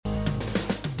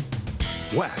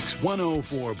Wax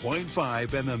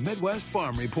 104.5 and the Midwest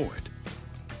Farm Report.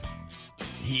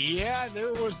 Yeah,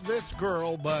 there was this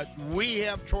girl, but we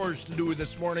have chores to do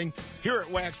this morning here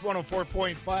at Wax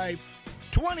 104.5.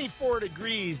 24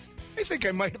 degrees. I think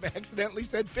I might have accidentally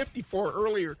said 54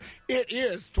 earlier. It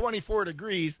is 24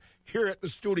 degrees here at the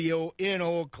studio in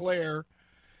Eau Claire.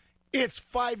 It's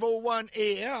 5:01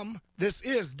 a.m. This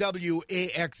is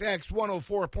WAXX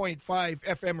 104.5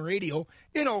 FM radio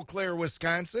in Eau Claire,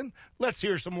 Wisconsin. Let's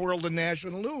hear some world and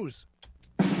national news.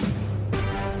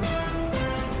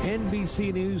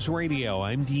 NBC News Radio,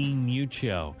 I'm Dean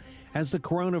Muccio. As the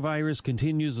coronavirus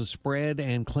continues to spread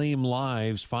and claim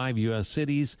lives, 5 U.S.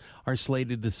 cities are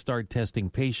slated to start testing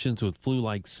patients with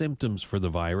flu-like symptoms for the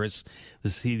virus. The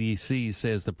CDC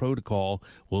says the protocol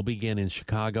will begin in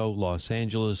Chicago, Los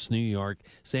Angeles, New York,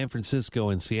 San Francisco,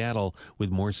 and Seattle,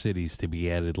 with more cities to be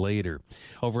added later.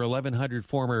 Over 1,100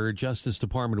 former Justice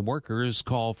Department workers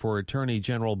call for Attorney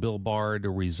General Bill Barr to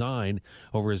resign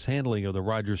over his handling of the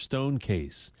Roger Stone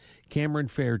case. Cameron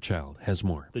Fairchild has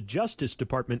more. The Justice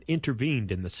Department intervened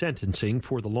in the sentencing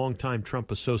for the longtime Trump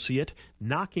associate,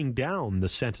 knocking down the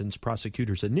sentence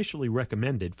prosecutors initially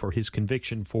recommended for his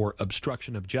conviction for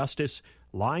obstruction of justice,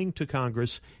 lying to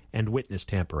Congress, and witness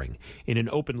tampering. In an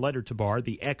open letter to Barr,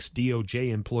 the ex-DOJ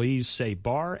employees say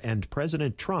Barr and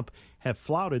President Trump have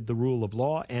flouted the rule of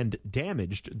law and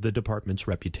damaged the department's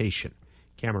reputation.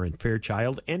 Cameron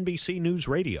Fairchild, NBC News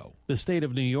Radio. The state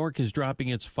of New York is dropping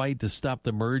its fight to stop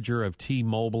the merger of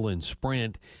T-Mobile and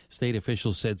Sprint. State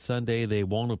officials said Sunday they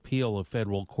won't appeal a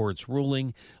federal court's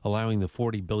ruling allowing the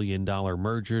 $40 billion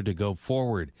merger to go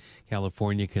forward.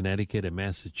 California, Connecticut, and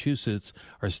Massachusetts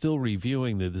are still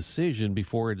reviewing the decision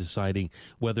before deciding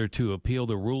whether to appeal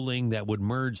the ruling that would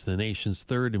merge the nation's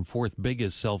third and fourth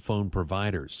biggest cell phone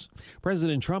providers.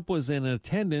 President Trump was in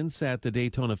attendance at the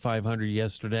Daytona 500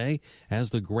 yesterday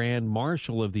as the grand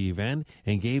marshal of the event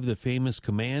and gave the famous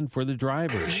command for the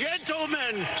drivers.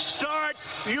 Gentlemen, start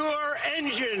your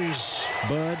engines.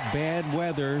 But bad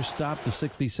weather stopped the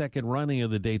 60-second running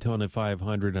of the Daytona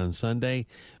 500 on Sunday,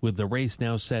 with the race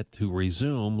now set to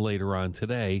resume later on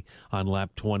today on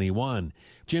lap 21.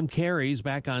 Jim Carrey's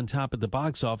back on top at the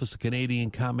box office. The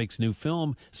Canadian comic's new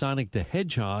film, Sonic the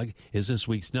Hedgehog, is this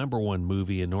week's #1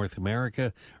 movie in North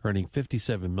America, earning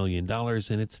 $57 million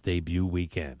in its debut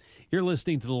weekend. You're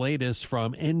listening to the latest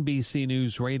from NBC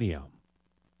News Radio.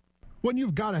 When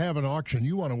you've got to have an auction,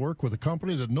 you want to work with a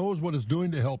company that knows what it's doing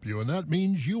to help you, and that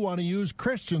means you want to use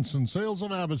Christensen Sales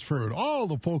of Abbotsford. All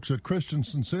the folks at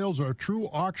Christensen Sales are true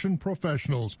auction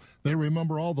professionals. They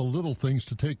remember all the little things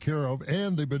to take care of,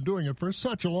 and they've been doing it for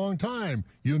such a long time.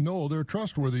 You know they're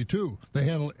trustworthy, too. They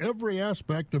handle every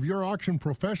aspect of your auction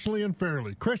professionally and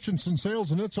fairly. Christensen Sales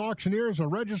and its auctioneers are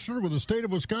registered with the state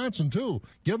of Wisconsin, too.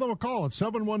 Give them a call at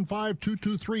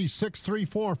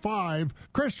 715-223-6345.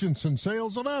 Christensen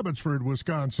Sales of Abbotsford,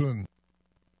 Wisconsin.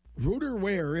 Rooter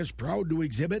Ware is proud to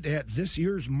exhibit at this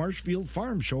year's Marshfield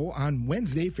Farm Show on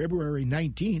Wednesday, February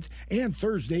 19th and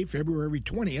Thursday, February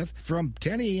 20th from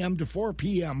 10 a.m. to 4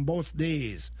 p.m. both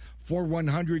days. For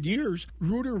 100 years,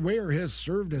 Rooter Ware has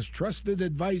served as trusted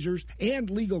advisors and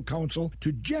legal counsel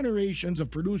to generations of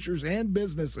producers and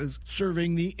businesses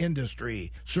serving the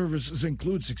industry. Services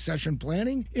include succession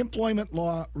planning, employment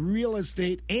law, real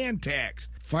estate, and tax.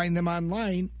 Find them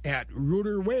online at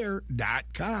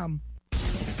rooterware.com.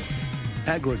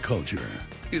 Agriculture.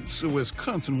 It's a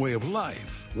Wisconsin way of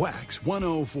life. Wax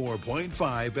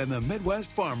 104.5 and the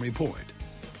Midwest Farm Report.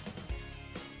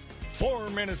 4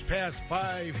 minutes past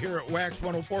 5 here at Wax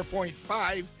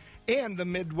 104.5 and the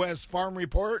Midwest Farm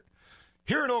Report.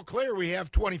 Here in Eau Claire, we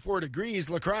have 24 degrees.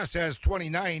 La Crosse has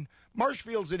 29.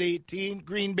 Marshfield's at 18.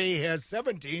 Green Bay has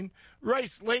 17.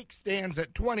 Rice Lake stands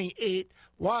at 28.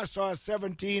 Wausau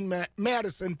 17.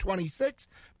 Madison 26.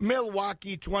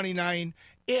 Milwaukee 29.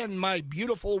 And my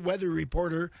beautiful weather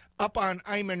reporter up on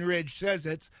Iman Ridge says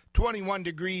it's 21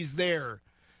 degrees there.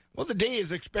 Well, the day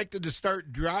is expected to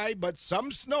start dry, but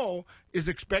some snow is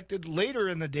expected later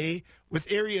in the day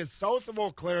with areas south of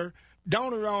Eau Claire,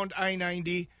 down around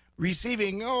I-90,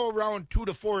 receiving around 2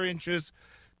 to 4 inches.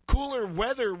 Cooler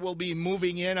weather will be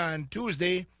moving in on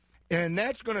Tuesday, and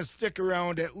that's going to stick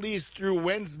around at least through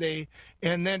Wednesday,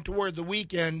 and then toward the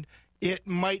weekend, it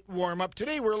might warm up.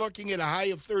 Today we're looking at a high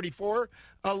of 34,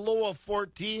 a low of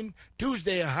 14.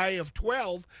 Tuesday a high of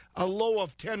 12, a low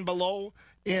of 10 below.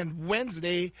 And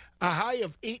Wednesday a high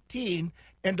of 18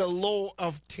 and a low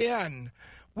of 10.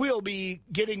 We'll be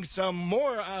getting some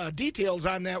more details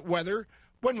on that weather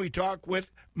when we talk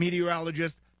with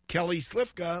meteorologist Kelly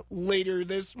Slifka later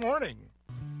this morning.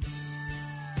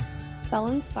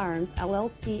 Fellons Farms,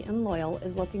 LLC in Loyal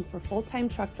is looking for full-time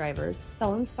truck drivers.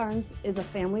 Fellons Farms is a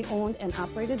family-owned and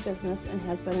operated business and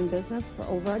has been in business for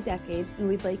over a decade, and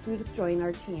we'd like you to join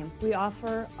our team. We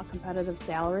offer a competitive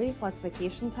salary, plus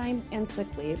vacation time, and sick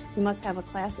leave. You must have a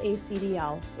Class A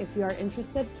CDL. If you are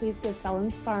interested, please give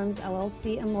Fellons Farms,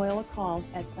 LLC in Loyal a call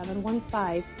at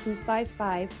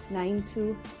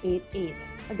 715-255-9288.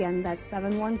 Again, that's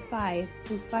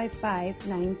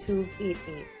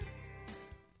 715-255-9288.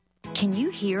 Can you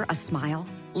hear a smile?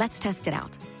 Let's test it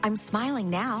out. I'm smiling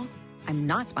now. I'm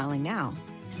not smiling now.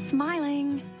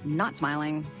 Smiling, not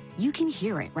smiling. You can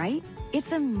hear it, right?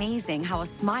 It's amazing how a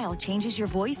smile changes your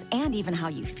voice and even how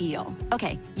you feel.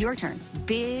 Okay, your turn.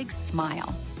 Big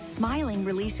smile. Smiling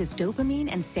releases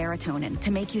dopamine and serotonin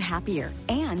to make you happier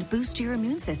and boost your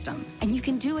immune system. And you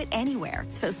can do it anywhere.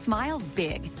 So smile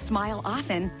big, smile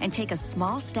often, and take a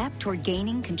small step toward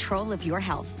gaining control of your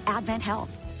health. Advent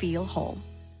Health. Feel whole.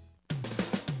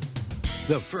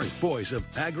 The first voice of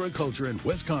agriculture in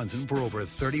Wisconsin for over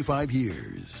 35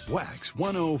 years. Wax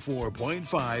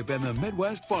 104.5 and the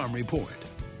Midwest Farm Report.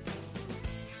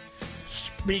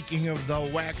 Speaking of the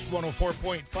Wax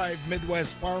 104.5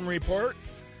 Midwest Farm Report,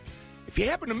 if you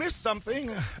happen to miss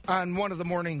something on one of the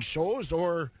morning shows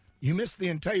or you missed the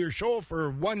entire show for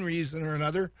one reason or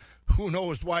another, who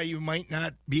knows why you might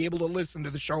not be able to listen to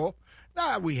the show?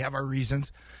 We have our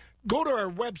reasons. Go to our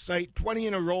website,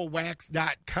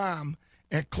 20inarowwax.com,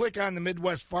 and click on the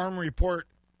Midwest Farm Report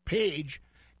page.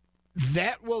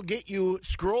 That will get you,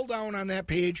 scroll down on that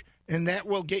page, and that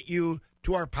will get you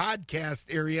to our podcast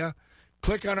area.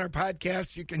 Click on our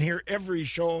podcast. You can hear every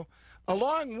show,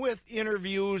 along with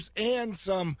interviews and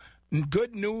some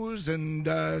good news and,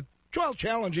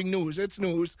 challenging news. It's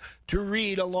news to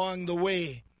read along the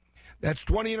way. That's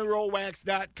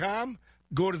 20inarowwax.com.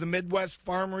 Go to the Midwest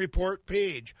Farm Report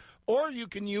page. Or you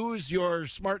can use your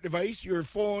smart device, your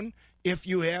phone, if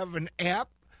you have an app,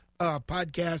 a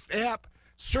podcast app.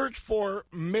 Search for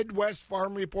Midwest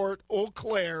Farm Report Eau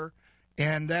Claire,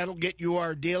 and that'll get you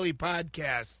our daily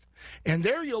podcast. And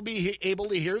there you'll be able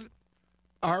to hear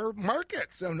our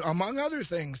markets, and among other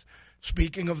things.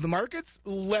 Speaking of the markets,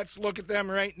 let's look at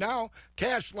them right now.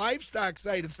 Cash livestock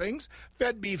side of things,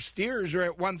 fed beef steers are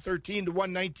at 113 to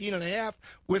 119.5,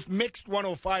 with mixed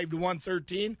 105 to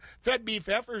 113. Fed beef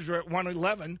heifers are at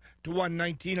 111 to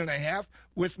 119.5,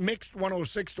 with mixed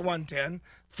 106 to 110.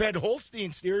 Fed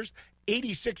Holstein steers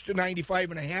 86 to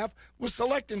 95.5, with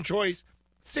select and choice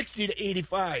 60 to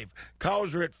 85.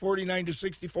 Cows are at 49 to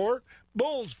 64.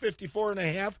 Bulls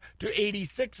 54.5 to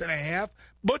 86.5.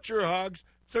 Butcher hogs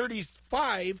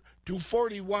 35 to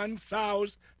 41,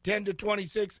 sows 10 to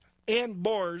 26, and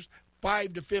boars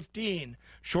 5 to 15.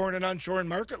 Shorn and unshorn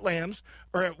market lambs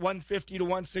are at 150 to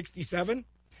 167,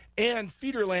 and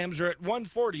feeder lambs are at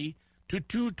 140 to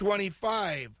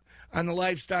 225. On the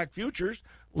livestock futures,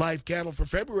 live cattle for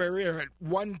February are at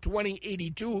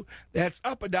 120.82. That's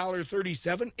up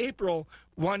 $1.37. April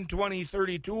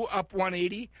 120.32, up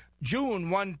 180. June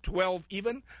 112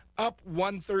 even, up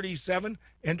 137,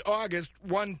 and August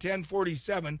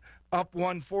 110.47, up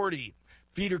 140.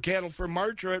 Feeder cattle for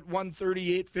March are at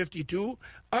 138.52,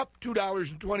 up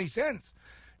 $2.20.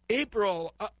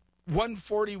 April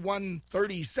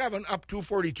 141.37, up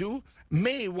 242.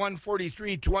 May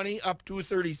 143.20, up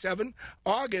 237.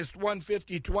 August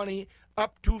 150.20,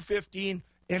 up 215,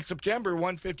 and September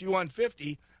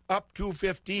 151.50, up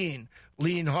 215.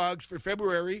 Lean hogs for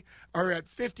February are at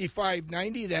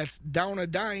 55.90. That's down a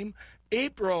dime.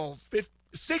 April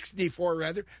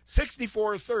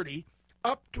 64.30,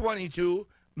 up 22.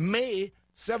 May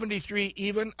 73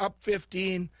 even, up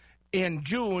 15. In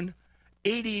June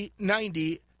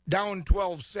 80.90, down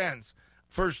 12 cents.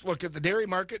 First look at the dairy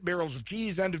market. Barrels of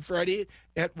cheese ended Friday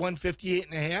at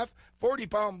 158.5.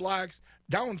 40-pound blocks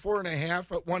down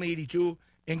 4.5 at 182.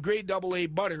 And grade AA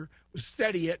butter was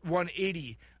steady at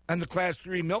 180. On the Class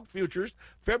 3 milk futures,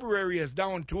 February is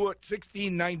down 2 at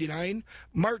 16.99.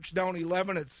 March down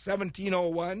 11 at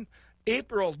 17.01.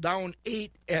 April down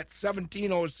 8 at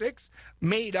 17.06.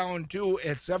 May down 2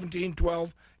 at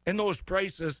 17.12. And those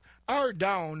prices are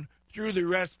down through the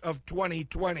rest of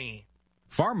 2020.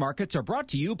 Farm markets are brought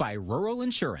to you by Rural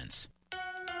Insurance.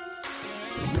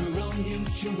 Rural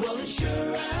Mutual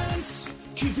Insurance,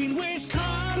 keeping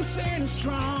Wisconsin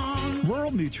strong.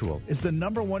 Rural Mutual is the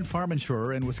 #1 farm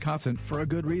insurer in Wisconsin for a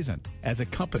good reason. As a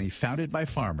company founded by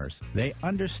farmers, they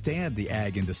understand the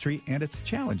ag industry and its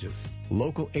challenges.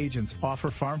 Local agents offer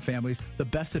farm families the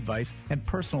best advice and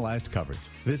personalized coverage.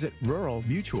 Visit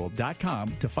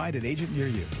ruralmutual.com to find an agent near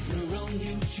you. Rural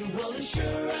Mutual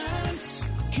Insurance,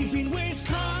 keeping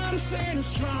Wisconsin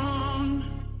strong.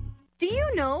 Do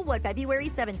you know what February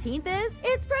 17th is?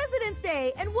 It's President's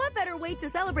Day, and what better way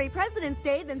to celebrate President's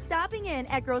Day than stopping in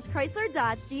at Gross Chrysler,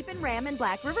 Dodge, Jeep, and Ram in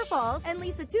Black River Falls and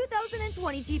lease a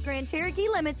 2020 Jeep Grand Cherokee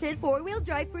Limited 4-wheel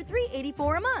drive for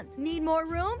 $384 a month. Need more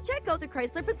room? Check out the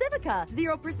Chrysler Pacifica.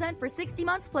 0% for 60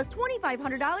 months plus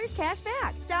 $2,500 cash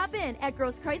back. Stop in at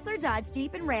Gross Chrysler, Dodge,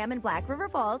 Jeep, and Ram in Black River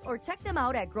Falls or check them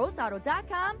out at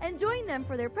grossauto.com and join them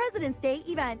for their President's Day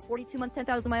event. 42-month,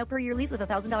 10,000-mile per year lease with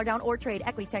 $1,000 down or trade.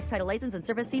 Equity, tax, title, license, and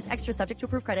service fees extra subject to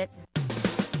approved credit.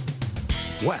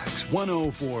 Wax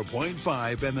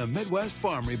 104.5 and the Midwest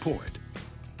Farm Report.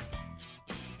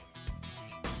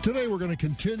 Today we're going to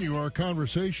continue our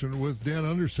conversation with Dan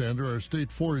Undersander, our state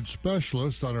forage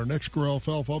specialist, on our next Grow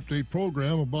Alfalfa Update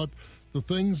program about the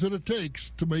things that it takes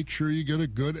to make sure you get a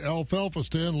good alfalfa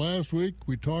stand. Last week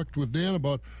we talked with Dan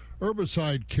about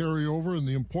herbicide carryover and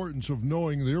the importance of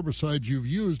knowing the herbicides you've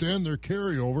used and their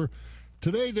carryover.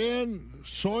 Today, Dan,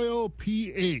 soil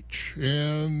pH,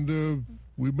 and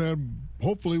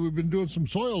hopefully we've been doing some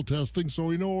soil testing so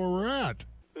we know where we're at.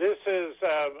 This is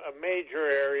a major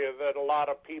area that a lot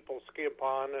of people skip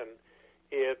on, and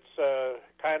it's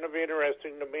kind of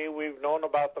interesting to me. We've known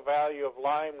about the value of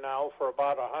lime now for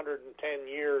about 110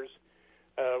 years.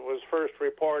 It was first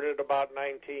reported about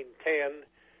 1910,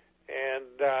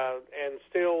 and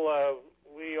still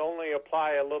we only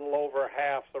apply a little over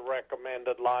half the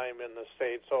recommended lime in the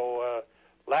state. So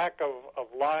lack of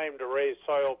lime to raise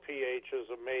soil pH is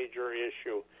a major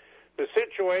issue. The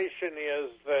situation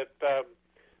is that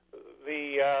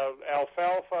the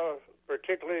alfalfa,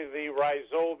 particularly the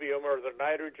rhizobium or the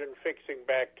nitrogen-fixing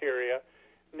bacteria,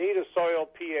 need a soil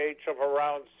pH of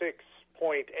around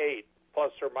 6.8,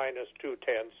 plus or minus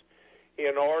 0.2,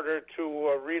 in order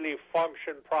to really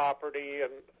function properly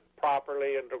and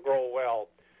to grow well.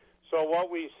 So what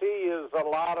we see is a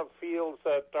lot of fields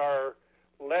that are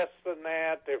less than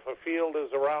that. If a field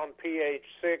is around pH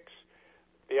 6,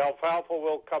 the alfalfa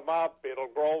will come up. It'll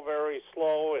grow very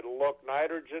slow. It'll look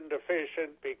nitrogen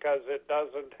deficient because it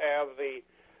doesn't have the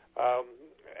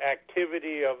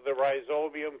activity of the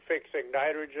rhizobium fixing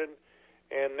nitrogen.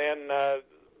 And then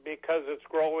because it's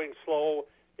growing slow,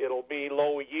 it'll be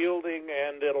low yielding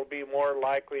and it'll be more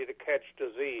likely to catch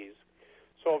disease.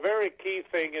 So a very key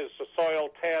thing is the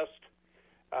soil test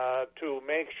to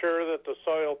make sure that the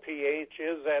soil pH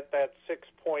is at that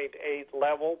 6.8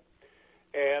 level.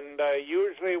 And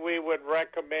usually we would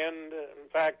recommend, in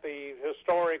fact, the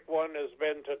historic one has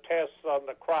been to test on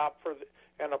the crop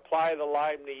and apply the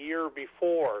lime the year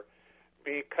before,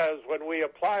 because when we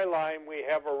apply lime, we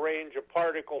have a range of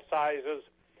particle sizes.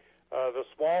 The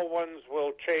small ones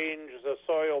will change the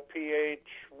soil pH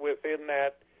within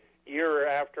that year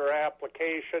after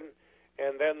application,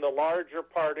 and then the larger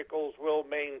particles will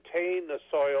maintain the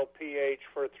soil pH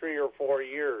for 3 or 4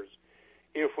 years.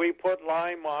 If we put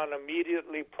lime on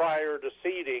immediately prior to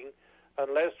seeding,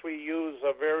 unless we use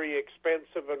a very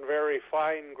expensive and very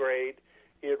fine grade,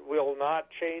 it will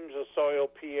not change the soil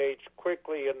pH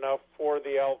quickly enough for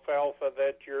the alfalfa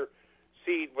that you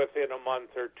seed within a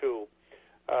month or two.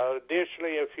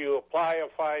 Additionally, if you apply a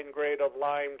fine grade of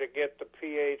lime to get the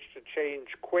pH to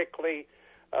change quickly,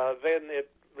 then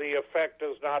the effect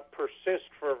does not persist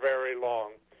for very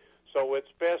long. So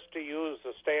it's best to use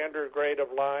the standard grade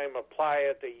of lime, apply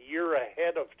it a year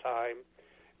ahead of time,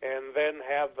 and then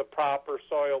have the proper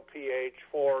soil pH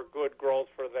for good growth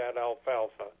for that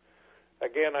alfalfa.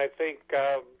 Again, I think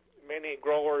many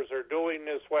growers are doing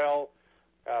this well.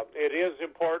 It is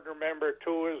important to remember,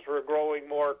 too, as we're growing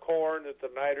more corn, that the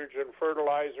nitrogen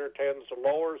fertilizer tends to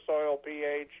lower soil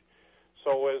pH.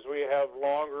 So as we have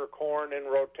longer corn in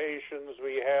rotations,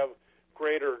 we have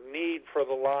greater need for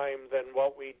the lime than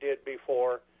what we did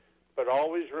before. But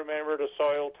always remember to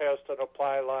soil test and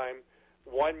apply lime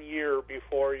 1 year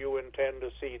before you intend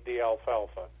to seed the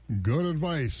alfalfa. Good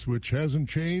advice, which hasn't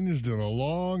changed in a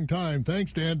long time.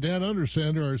 Thanks, Dan. Dan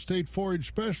Undersander, our state forage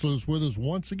specialist, with us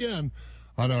once again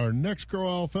on our next Grow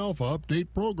Alfalfa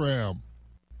Update program.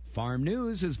 Farm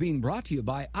News is being brought to you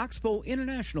by Oxbow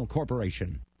International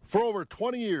Corporation. For over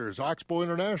 20 years, Oxbow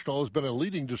International has been a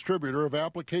leading distributor of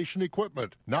application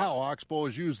equipment. Now, Oxbow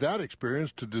has used that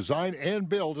experience to design and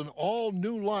build an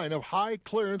all-new line of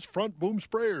high-clearance front boom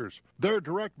sprayers. Their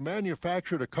direct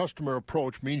manufacturer-to-customer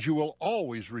approach means you will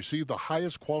always receive the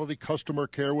highest quality customer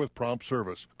care with prompt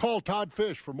service. Call Todd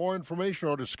Fish for more information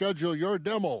or to schedule your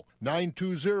demo,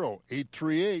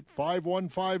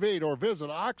 920-838-5158, or visit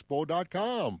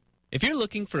oxbow.com. If you're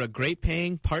looking for a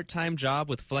great-paying, part-time job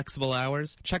with flexible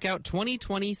hours, check out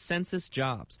 2020 Census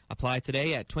Jobs. Apply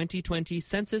today at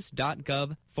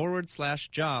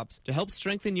 2020census.gov/jobs to help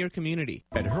strengthen your community.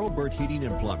 At Hurlburt Heating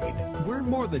and Plumbing, we're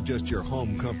more than just your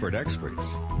home comfort experts.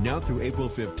 Now through April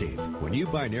 15th, when you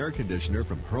buy an air conditioner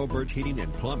from Hurlburt Heating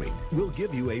and Plumbing, we'll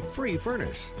give you a free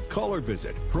furnace. Call or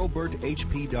visit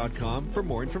hurlburthp.com for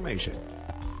more information.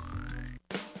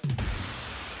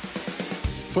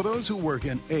 For those who work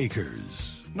in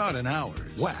acres, not in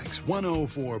hours, Wax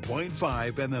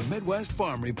 104.5 and the Midwest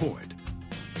Farm Report.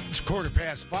 It's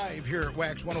 5:15 here at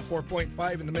Wax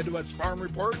 104.5 in the Midwest Farm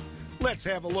Report. Let's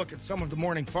have a look at some of the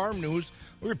morning farm news.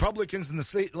 Republicans in the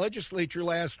state legislature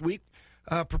last week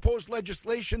proposed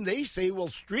legislation they say will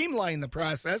streamline the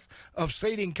process of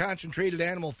slating concentrated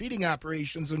animal feeding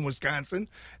operations in Wisconsin.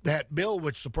 That bill,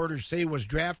 which supporters say was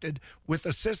drafted with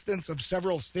assistance of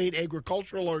several state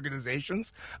agricultural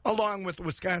organizations, along with the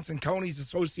Wisconsin Counties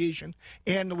Association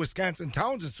and the Wisconsin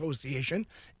Towns Association,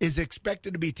 is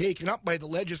expected to be taken up by the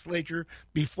legislature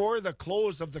before the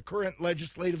close of the current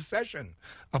legislative session.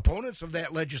 Opponents of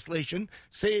that legislation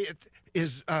say it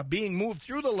is being moved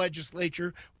through the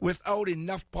legislature without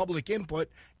enough public input,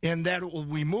 and that it will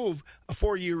remove a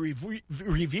 4-year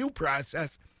review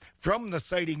process from the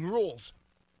citing rules.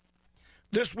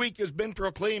 This week has been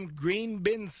proclaimed Grain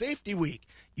Bin Safety Week.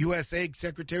 U.S. Ag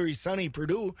Secretary Sonny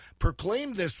Perdue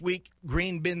proclaimed this week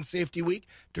Grain Bin Safety Week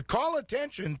to call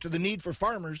attention to the need for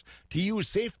farmers to use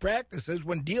safe practices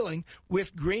when dealing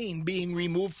with grain being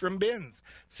removed from bins.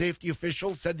 Safety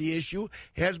officials said the issue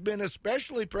has been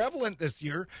especially prevalent this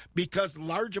year because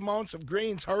large amounts of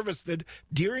grains harvested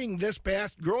during this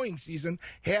past growing season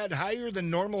had higher than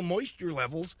normal moisture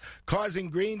levels, causing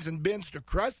grains and bins to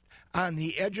crust on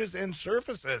the edges and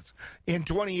surfaces. In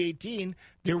 2018,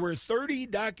 there were 30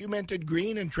 documented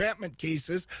grain entrapment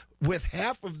cases, with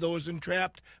half of those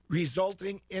entrapped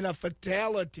resulting in a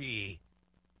fatality.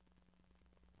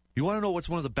 You want to know what's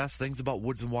one of the best things about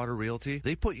Woods & Water Realty?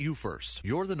 They put you first.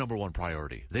 You're the number one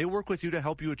priority. They work with you to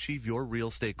help you achieve your real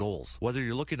estate goals. Whether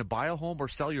you're looking to buy a home or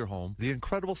sell your home, the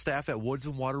incredible staff at Woods &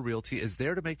 Water Realty is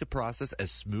there to make the process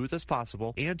as smooth as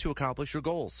possible and to accomplish your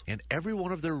goals. And every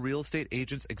one of their real estate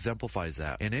agents exemplifies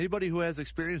that. And anybody who has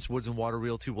experienced Woods & Water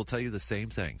Realty will tell you the same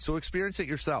thing. So experience it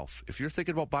yourself. If you're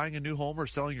thinking about buying a new home or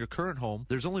selling your current home,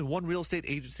 there's only one real estate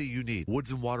agency you need,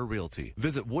 Woods & Water Realty.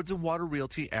 Visit Woods & Water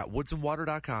Realty at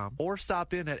woodsandwater.com or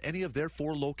stop in at any of their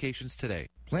 4 locations today.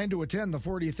 Plan to attend the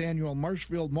 40th Annual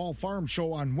Marshfield Mall Farm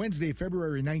Show on Wednesday,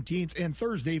 February 19th and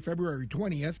Thursday, February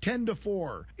 20th, 10 to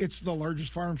 4. It's the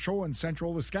largest farm show in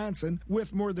central Wisconsin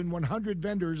with more than 100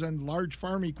 vendors and large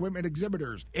farm equipment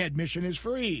exhibitors. Admission is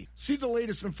free. See the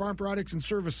latest in farm products and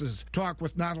services. Talk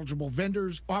with knowledgeable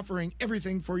vendors offering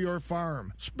everything for your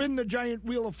farm. Spin the giant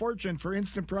wheel of fortune for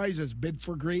instant prizes. Bid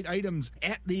for great items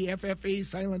at the FFA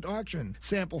silent auction.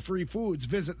 Sample free foods.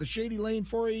 Visit the Shady Lane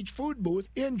 4-H food booth.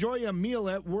 Enjoy a meal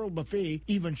at World Buffet.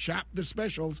 Even shop the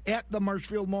specials at the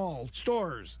Marshfield Mall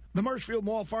stores. The Marshfield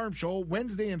Mall Farm Show,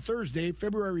 Wednesday and Thursday,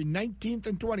 February 19th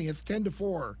and 20th, 10 to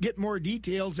 4. Get more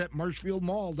details at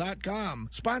marshfieldmall.com.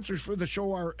 Sponsors for the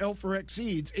show are Elforex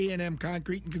Seeds, A&M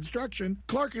Concrete and Construction,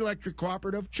 Clark Electric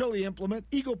Cooperative, Chili Implement,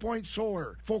 Eagle Point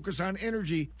Solar, Focus on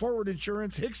Energy, Forward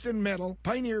Insurance, Hickston Metal,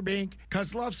 Pioneer Bank,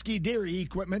 Kozlowski Dairy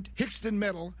Equipment, Hickston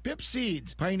Metal, Pip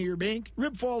Seeds, Pioneer Bank,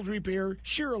 Rib Falls Repair,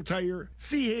 Sherrill Tire,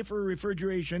 Seehafer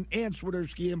Refrigeration, and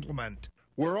Swiderski Implement.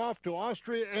 We're off to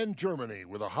Austria and Germany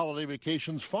with a holiday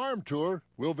vacations farm tour.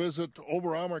 We'll visit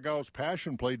Oberammergau's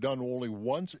Passion Play, done only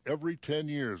once every 10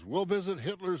 years. We'll visit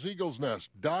Hitler's Eagle's Nest,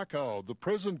 Dachau, the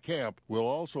prison camp. We'll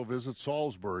also visit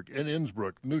Salzburg and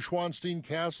Innsbruck, Neuschwanstein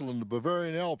Castle in the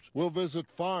Bavarian Alps. We'll visit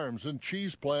farms and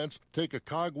cheese plants, take a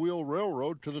cogwheel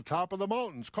railroad to the top of the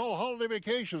mountains. Call Holiday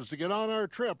Vacations to get on our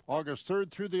trip, August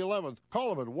 3rd through the 11th.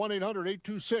 Call them at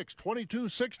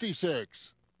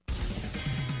 1-800-826-2266.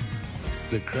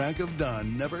 The crack of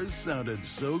dawn never sounded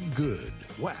so good.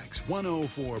 Wax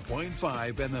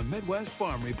 104.5 and the Midwest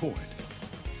Farm Report.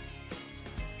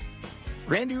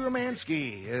 Randy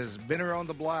Romansky has been around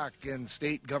the block in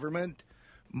state government,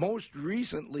 most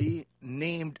recently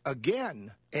named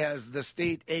again as the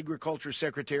state agriculture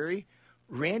secretary.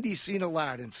 Randy's seen a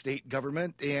lot in state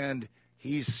government, and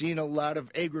he's seen a lot of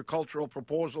agricultural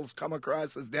proposals come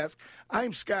across his desk.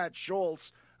 I'm Scott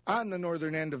Schultz on the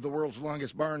northern end of the world's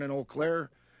longest barn in Eau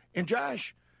Claire. And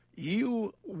Josh,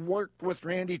 you worked with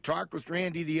Randy, talked with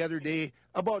Randy the other day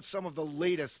about some of the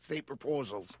latest state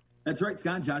proposals. That's right,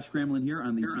 Scott. Josh Scramlin here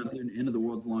on the southern end of the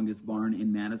world's longest barn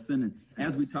in Madison. And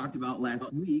as we talked about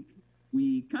last week,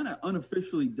 we kind of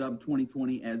unofficially dubbed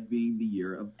 2020 as being the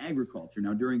year of agriculture.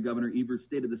 Now, during Governor Evers'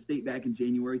 State of the State back in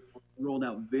January, he rolled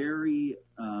out very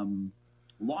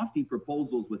lofty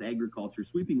proposals with agriculture,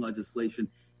 sweeping legislation.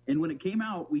 And when it came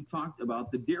out, we talked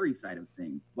about the dairy side of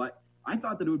things. But I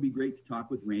thought that it would be great to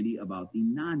talk with Randy about the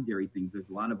non-dairy things. There's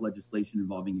a lot of legislation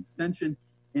involving extension,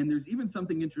 and there's even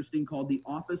something interesting called the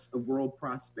Office of Rural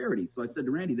Prosperity. So I said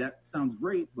to Randy, that sounds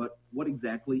great, but what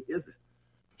exactly is it?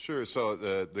 Sure. So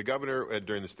the governor,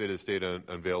 during the State of the State,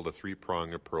 unveiled a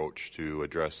three-pronged approach to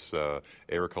address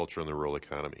agriculture and the rural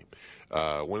economy.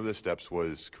 One of the steps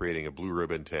was creating a blue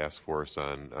ribbon task force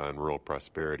on rural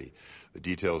prosperity. The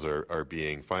details are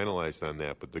being finalized on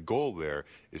that, but the goal there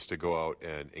is to go out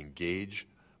and engage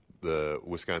the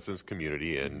Wisconsin's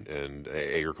community, and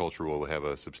agriculture will have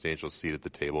a substantial seat at the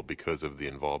table because of the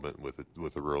involvement with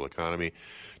the rural economy,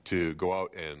 to go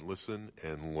out and listen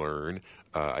and learn,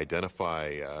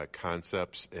 identify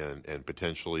concepts, and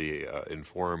potentially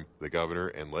inform the governor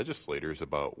and legislators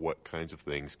about what kinds of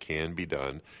things can be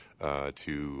done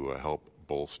to help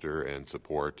bolster and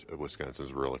support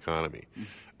Wisconsin's rural economy.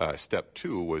 Step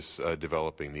two was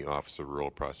developing the Office of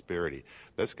Rural Prosperity.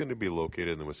 That's going to be located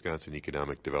in the Wisconsin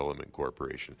Economic Development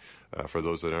Corporation. For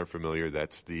those that aren't familiar,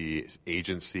 that's the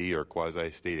agency or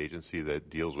quasi-state agency that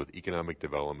deals with economic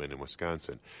development in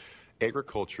Wisconsin.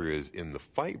 Agriculture is in the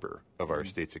fiber of our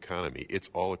state's economy. It's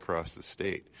all across the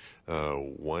state.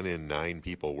 1 in 9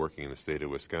 people working in the state of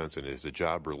Wisconsin is a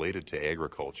job related to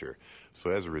agriculture.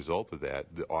 So as a result of that,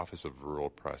 the Office of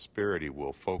Rural Prosperity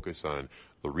will focus on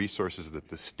the resources that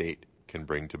the state can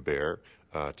bring to bear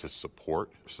to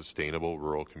support sustainable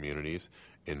rural communities,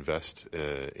 invest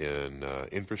in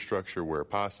infrastructure where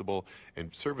possible,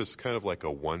 and serve as kind of like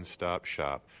a one-stop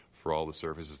shop for all the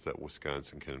services that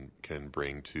Wisconsin can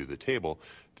bring to the table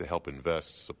to help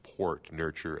invest, support,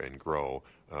 nurture, and grow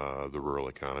the rural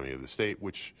economy of the state,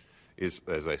 which is,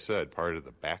 as I said, part of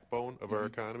the backbone of our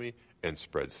economy and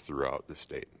spreads throughout the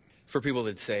state. For people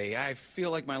that say, I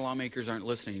feel like my lawmakers aren't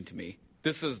listening to me,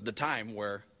 this is the time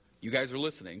where you guys are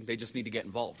listening. They just need to get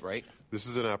involved, right? This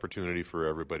is an opportunity for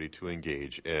everybody to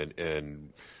engage,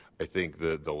 and I think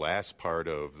the last part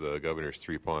of the governor's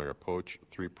three-prong approach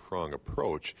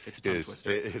it's a tongue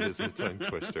twister. It is a tongue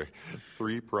twister.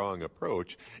 Three-prong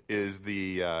approach is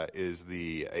the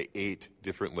 8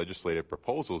 different legislative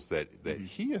proposals that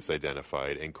he has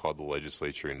identified and called the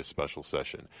legislature into special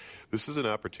session. This is an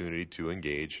opportunity to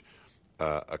engage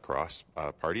across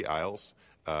party aisles.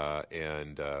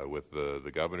 And with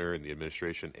the governor and the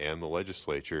administration and the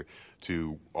legislature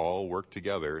to all work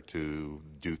together to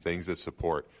do things that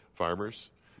support farmers,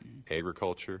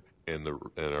 agriculture, and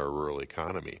our rural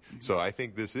economy. So I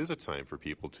think this is a time for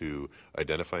people to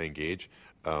identify, engage,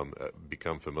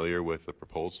 become familiar with the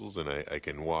proposals, and I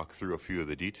can walk through a few of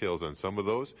the details on some of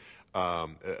those,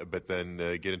 but then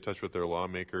get in touch with their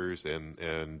lawmakers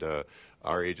and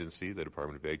our agency, the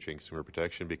Department of Ag, Trade, and Consumer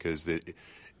Protection, because it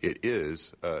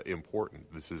is important.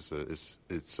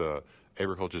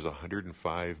 Agriculture is a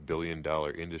 $105 billion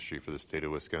industry for the state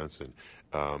of Wisconsin.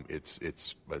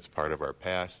 It's part of our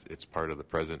past, it's part of the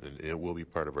present, and it will be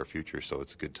part of our future, so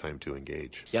it's a good time to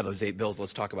engage. Yeah, those 8 bills,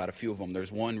 let's talk about a few of them.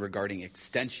 There's one regarding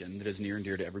extension that is near and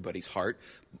dear to everybody's heart.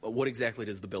 What exactly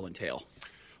does the bill entail?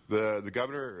 The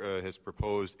governor has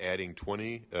proposed adding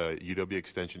 20 UW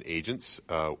extension agents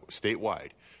statewide.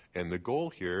 And the goal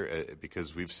here,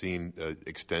 because we've seen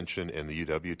extension and the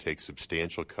UW take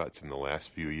substantial cuts in the last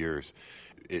few years,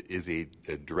 it is a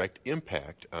direct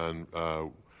impact on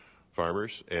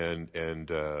farmers and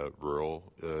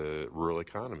rural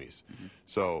economies. Mm-hmm.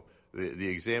 So the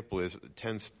example is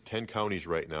 10 counties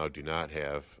right now do not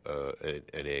have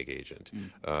an ag agent.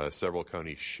 Mm-hmm. Several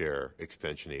counties share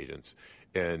extension agents,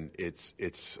 and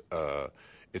it's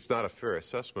not a fair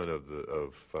assessment of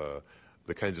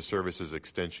the kinds of services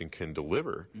extension can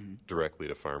deliver directly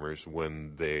to farmers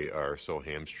when they are so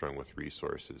hamstrung with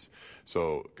resources.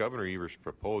 So Governor Evers'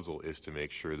 proposal is to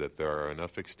make sure that there are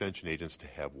enough extension agents to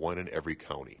have one in every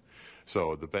county.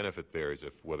 So the benefit there is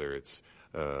whether it's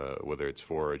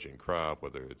forage and crop,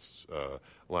 whether it's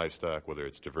livestock, whether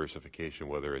it's diversification,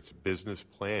 whether it's business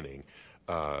planning,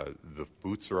 the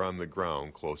boots are on the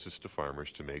ground closest to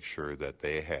farmers to make sure that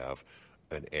they have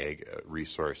an ag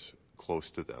resource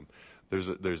close to them.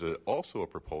 There's also a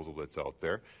proposal that's out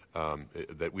there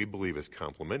that we believe is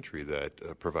complementary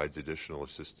that provides additional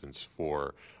assistance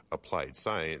for applied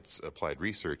science, applied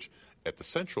research at the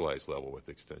centralized level with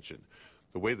extension.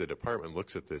 The way the department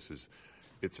looks at this is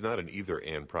it's not an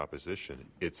either-and proposition.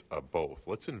 It's a both.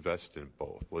 Let's invest in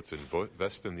both. Let's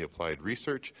invest in the applied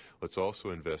research. Let's also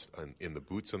invest in the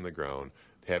boots on the ground,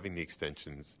 having the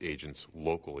extension agents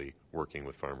locally working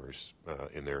with farmers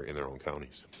in their own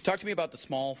counties. Talk to me about the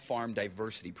Small Farm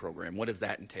Diversity Program. What does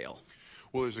that entail?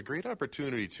 Well, there's a great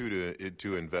opportunity, too,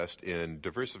 to invest in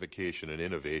diversification and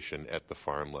innovation at the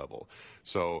farm level.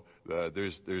 So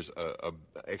there's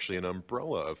actually an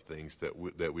umbrella of things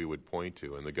that we would point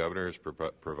to, and the governor has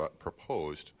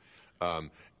proposed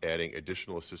adding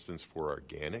additional assistance for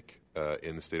organic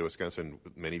in the state of Wisconsin.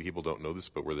 Many people don't know this,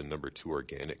 but we're the #2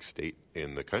 organic state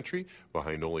in the country,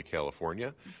 behind only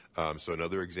California. So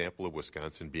another example of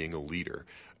Wisconsin being a leader.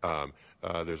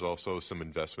 There's also some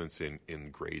investments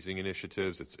in grazing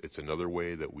initiatives. It's another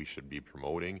way that we should be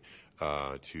promoting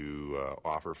to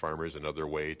offer farmers another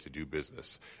way to do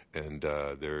business. And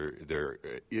there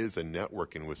is a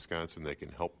network in Wisconsin that can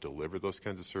help deliver those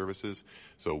kinds of services.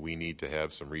 So we need to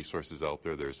have some resources out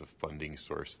there. There's a funding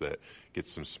source that gets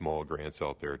some small grants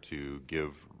out there to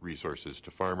give resources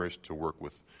to farmers to work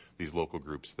with these local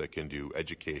groups that can do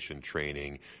education,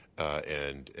 training,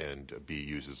 and be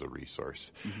used as a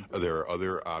resource. Mm-hmm. There are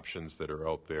other options that are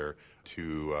out there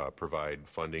to provide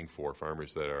funding for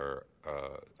farmers that are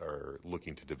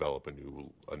looking to develop a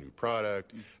new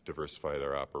product, diversify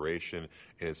their operation,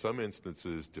 and in some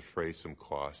instances defray some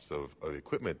costs of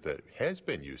equipment that has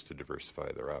been used to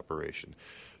diversify their operation.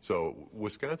 So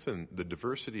Wisconsin, the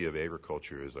diversity of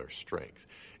agriculture is our strength,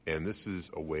 and this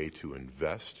is a way to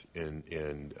invest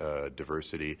in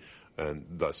diversity, and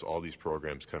thus all these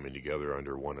programs coming together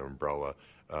under one umbrella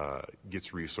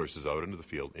gets resources out into the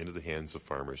field, into the hands of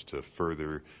farmers to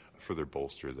further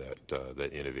bolster that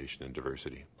innovation and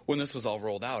diversity. When this was all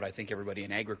rolled out, I think everybody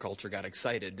in agriculture got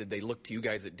excited. Did they look to you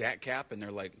guys at DATCAP and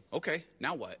they're like, okay,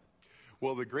 now what?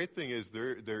 Well, the great thing is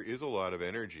there is a lot of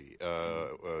energy.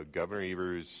 Governor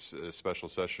Evers' special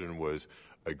session was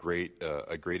a great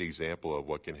example of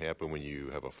what can happen when you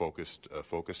have a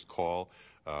focused call.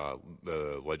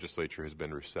 The legislature has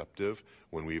been receptive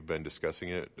when we've been discussing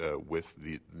it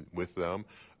with them.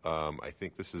 I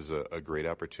think this is a great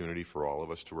opportunity for all of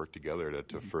us to work together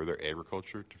to further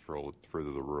agriculture, to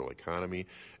further the rural economy,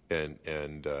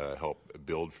 and help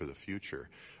build for the future.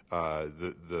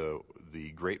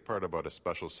 The great part about a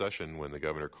special session when the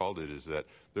governor called it is that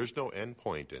there's no end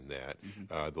point in that.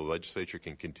 Mm-hmm. The legislature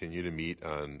can continue to meet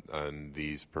on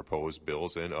these proposed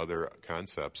bills and other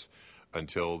concepts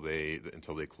until they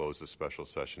close the special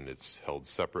session. It's held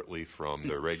separately from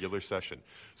the regular session.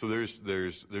 So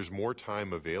there's more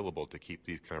time available to keep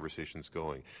these conversations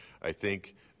going. I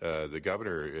think the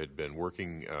governor had been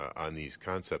working on these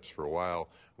concepts for a while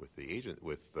with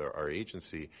our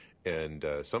agency, and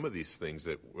some of these things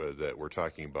that we're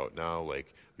talking about now,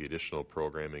 like the additional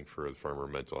programming for the farmer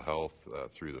mental health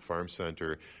through the Farm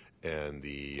Center and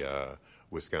the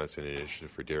Wisconsin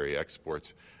Initiative for Dairy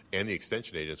Exports, and the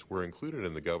extension agents were included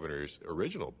in the governor's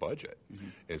original budget. Mm-hmm.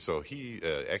 And so he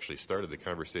actually started the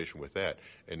conversation with that,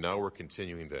 and now we're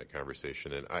continuing that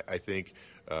conversation. And I think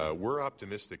we're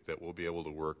optimistic that we'll be able to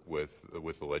work with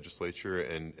the legislature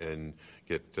and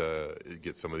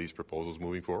get some of these proposals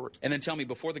moving forward. And then tell me,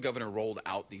 before the governor rolled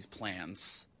out these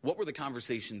plans, what were the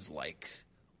conversations like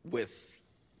with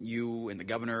you and the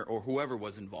governor or whoever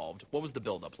was involved? What was the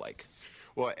buildup like?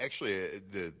 Well, actually,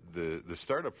 the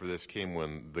startup for this came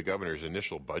when the governor's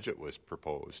initial budget was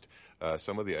proposed.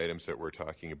 Some of the items that we're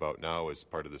talking about now as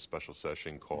part of the special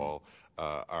session call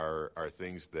are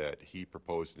things that he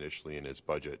proposed initially in his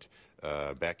budget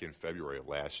back in February of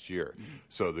last year. Mm-hmm.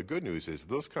 So the good news is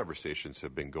those conversations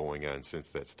have been going on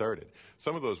since that started.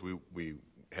 Some of those we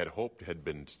had hoped had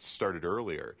been started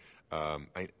earlier.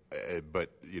 But,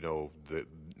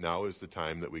 now is the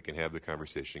time that we can have the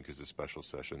conversation because the special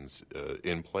session's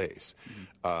in place.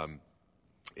 Mm-hmm.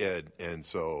 And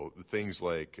so things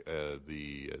like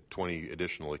the 20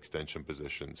 additional extension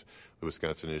positions, the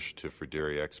Wisconsin Initiative for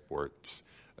Dairy Exports,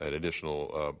 an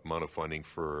additional amount of funding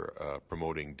for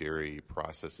promoting dairy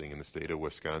processing in the state of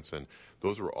Wisconsin.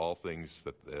 Those were all things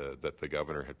that the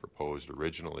governor had proposed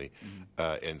originally.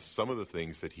 Mm-hmm. And some of the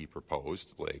things that he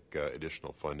proposed, like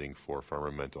additional funding for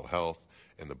farmer mental health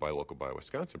and the Buy Local, Buy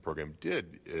Wisconsin program,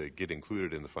 did get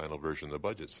included in the final version of the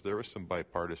budget. So there was some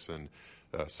bipartisan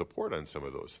support on some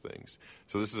of those things.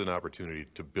 So this is an opportunity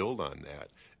to build on that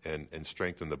and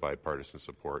strengthen the bipartisan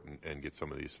support and get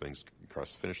some of these things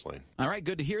across the finish line. All right,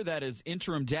 good to hear that as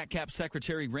Interim DATCAP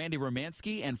Secretary Randy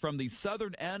Romansky. And from the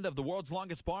southern end of the world's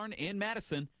longest barn in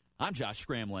Madison, I'm Josh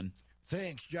Scramlin.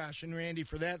 Thanks, Josh and Randy,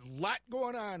 for that. Lot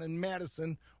going on in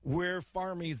Madison where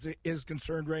farming is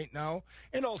concerned right now,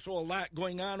 and also a lot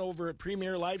going on over at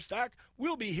Premier Livestock.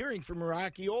 We'll be hearing from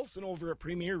Rocky Olson over at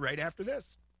Premier right after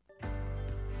this.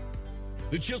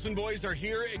 The Chilson boys are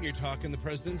here, and you're talking the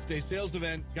President's Day sales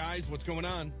event. Guys, what's going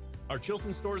on? Our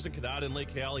Chilson stores in Cadott and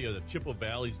Lake Hallie are the Chippewa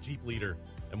Valley's Jeep leader.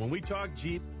 And when we talk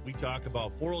Jeep, we talk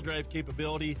about four-wheel drive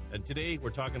capability, and today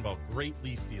we're talking about great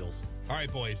lease deals. All right,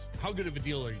 boys, how good of a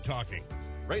deal are you talking?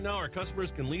 Right now, our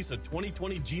customers can lease a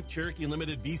 2020 Jeep Cherokee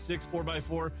Limited V6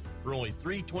 4x4 for only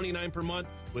 $329 per month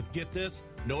with, get this,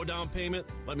 no down payment.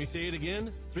 Let me say it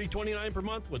again, $329 per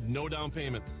month with no down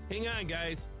payment. Hang on,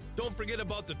 guys. Don't forget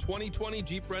about the 2020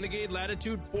 Jeep Renegade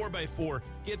Latitude 4x4.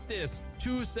 Get this,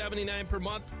 $279 per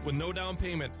month with no down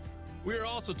payment. We are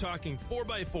also talking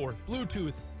 4x4,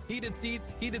 Bluetooth, heated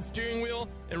seats, heated steering wheel,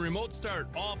 and remote start,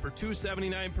 all for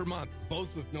 $279 per month.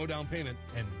 Both with no down payment,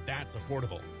 and that's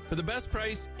affordable. For the best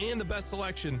price and the best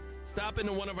selection, stop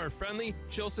into one of our friendly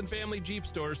Chilson family Jeep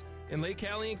stores in Lake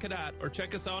Hallie and Cadott, or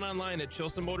check us out online at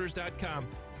chilsonmotors.com.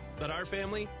 Let our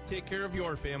family take care of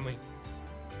your family.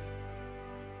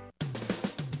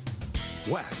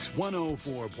 Wax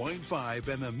 104.5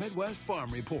 and the Midwest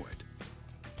Farm Report.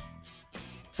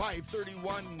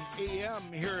 5:31 a.m.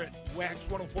 here at Wax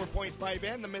 104.5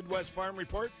 and the Midwest Farm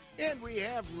Report. And we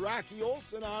have Rocky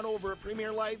Olson on over at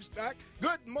Premier Livestock.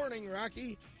 Good morning,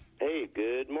 Rocky. Hey,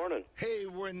 good morning. Hey,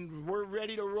 we're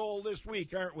ready to roll this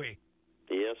week, aren't we?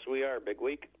 Yes, we are. Big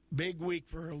week. Big week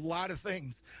for a lot of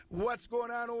things. What's going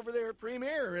on over there at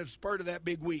Premier as part of that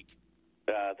big week?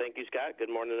 Thank you, Scott.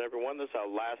 Good morning, everyone. This is how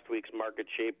last week's market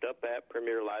shaped up at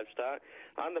Premier Livestock.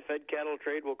 On the fed cattle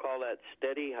trade, we'll call that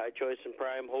steady. High choice and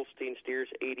prime Holstein steers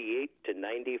 88 to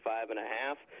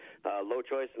 95.5. Low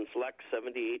choice and select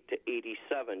 78 to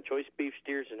 87. Choice beef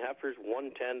steers and heifers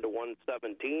 110 to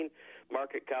 117.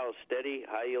 Market cows steady.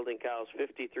 High yielding cows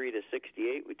 53 to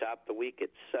 68. We topped the week at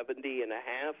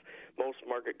 70.5. Most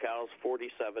market cows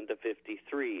 47 to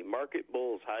 53. Market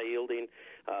bulls high yielding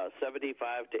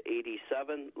 75 to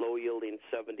 87. Low yielding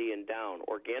 70 and down.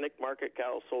 Organic market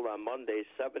cows sold on Monday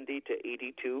 70 to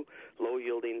 82. Low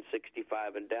yielding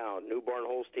 65 and down. Newborn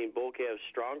Holstein bull calves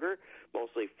stronger,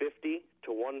 mostly 50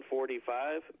 to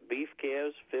 145. Beef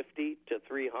calves 50 to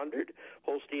 300.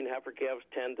 Holstein heifer calves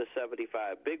 10 to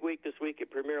 75. Big week this week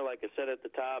at Premier, like I said at the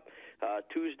top.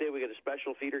 Tuesday we got a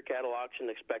special feeder cattle auction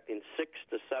expecting 600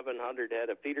 to 700 head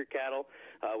of feeder cattle.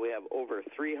 We have over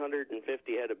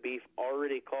 350 head of beef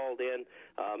already called in.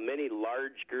 Many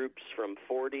large groups from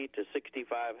 40 to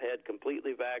 65 head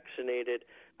completely vaccinated,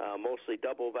 mostly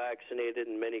double vaccinated,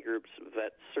 and many groups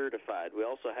vet certified. We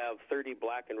also have 30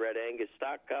 black and red Angus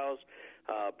stock cows,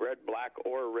 bred black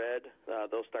or red.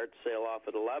 They'll start to sale off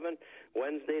at 11.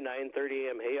 Wednesday,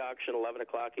 9:30 a.m. hay auction, 11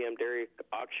 o'clock a.m. dairy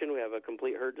auction. We have a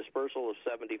complete herd dispersal of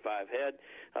 75 head,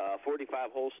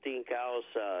 45 Holstein cows,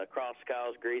 cross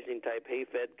cows, grazing type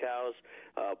hay-fed cows,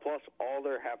 plus all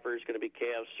their heifers going to be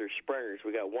calves or springers.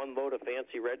 We got one load of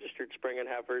fancy registered springing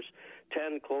heifers,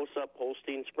 10 close-up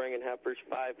Holstein springing heifers,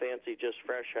 5 fancy just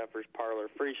fresh heifers, parlor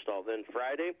freestall. Then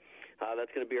Friday,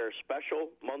 that's going to be our special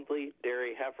monthly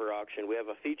dairy heifer auction. We have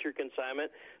a feature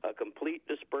consignment, a complete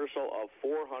dispersal of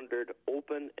 400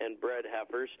 open and bred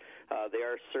heifers. They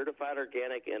are certified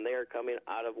organic, and they are coming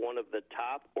out of one of the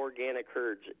top organic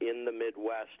herds in the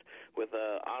Midwest with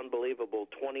an unbelievable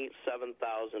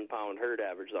 27,000-pound herd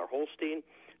average. Our Holstein,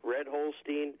 red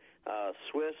Holstein,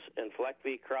 Swiss, and Fleck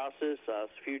V crosses, a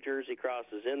few Jersey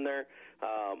crosses in there,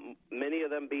 many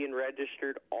of them being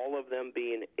registered, all of them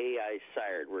being AI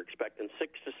sired. We're expecting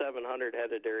 600 to 700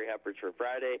 head of dairy heifers for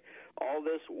Friday. All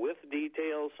this with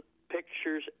details,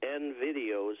 pictures, and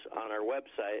videos on our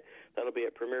website. That'll be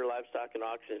at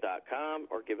premierlivestockandauctions.com,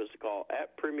 or give us a call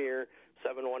at Premier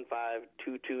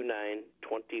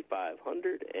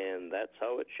 715-229-2500, and that's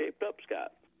how it shaped up,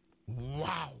 Scott.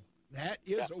 Wow. That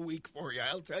is a week for you,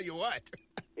 I'll tell you what.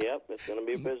 Yep, it's going to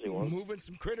be a busy one. Moving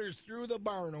some critters through the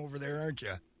barn over there, aren't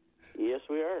you? Yes,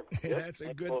 we are. That's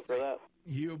a good thing. For that.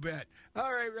 You bet.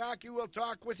 All right, Rocky, we'll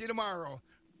talk with you tomorrow.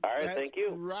 All right, thank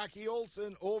you. Rocky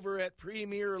Olson over at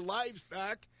Premier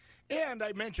Livestock. And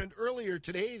I mentioned earlier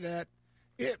today that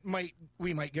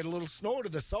we might get a little snow to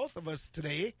the south of us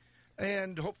today.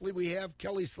 And hopefully we have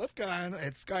Kelly Slifka on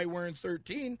at Skywarn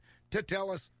 13 to tell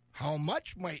us how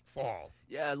much might fall.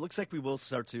 Yeah, it looks like we will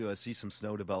start to see some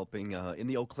snow developing. In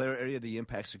the Eau Claire area, the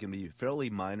impacts are going to be fairly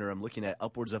minor. I'm looking at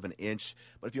upwards of an inch.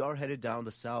 But if you are headed down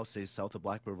the south, say south of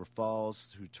Black River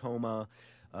Falls, through Toma,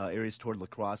 areas toward La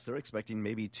Crosse, they're expecting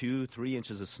maybe 2-3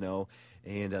 inches of snow.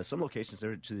 And some locations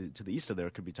there to the east of there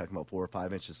could be talking about 4 or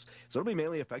 5 inches. So it'll be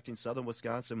mainly affecting southern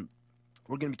Wisconsin.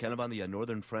 We're going to be kind of on the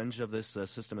northern fringe of this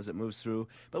system as it moves through,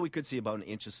 but we could see about an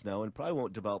inch of snow, and probably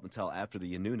won't develop until after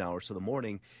the noon hour, so the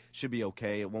morning should be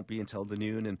okay. It won't be until the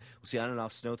noon, and we'll see on and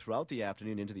off snow throughout the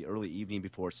afternoon into the early evening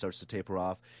before it starts to taper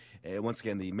off. Once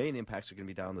again, the main impacts are going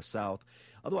to be down the south.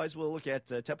 Otherwise, we'll look at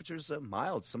temperatures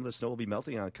mild. Some of the snow will be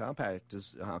melting on contact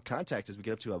as we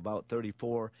get up to about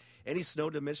 34. Any snow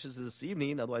diminishes this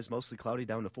evening, otherwise mostly cloudy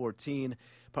down to 14.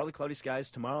 Partly cloudy skies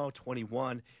tomorrow,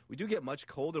 21. We do get much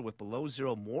colder with below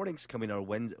zero mornings coming our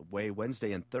way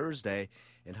Wednesday and Thursday,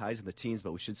 and highs in the teens,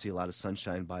 but we should see a lot of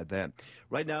sunshine by then.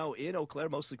 Right now in Eau Claire,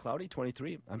 mostly cloudy,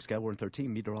 23. I'm Skywarn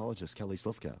 13 meteorologist Kelly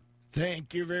Slifka.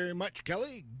 Thank you very much,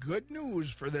 Kelly. Good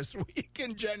news for this week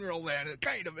in general, then.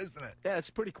 Kind of, isn't it? Yeah, it's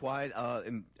pretty quiet.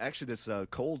 And actually, this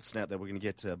cold snap that we're going to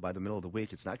get by the middle of the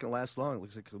week, it's not going to last long. It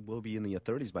looks like we'll be in the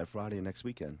 30s by Friday next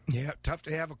weekend. Yeah, tough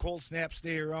to have a cold snap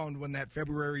stay around when that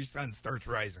February sun starts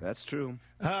rising. That's true.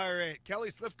 All right,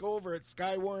 Kelly Slifka over at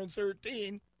Skywarn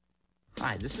 13.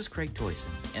 Hi, this is Craig Toyson,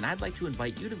 and I'd like to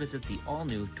invite you to visit the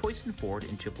all-new Toyson Ford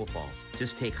in Chippewa Falls.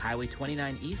 Just take Highway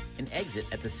 29 East and exit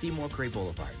at the Seymour Cray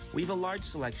Boulevard. We have a large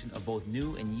selection of both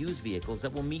new and used vehicles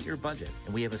that will meet your budget,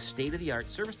 and we have a state-of-the-art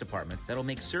service department that'll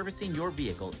make servicing your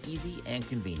vehicle easy and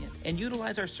convenient. And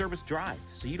utilize our service drive,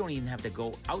 so you don't even have to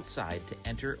go outside to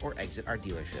enter or exit our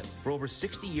dealership. For over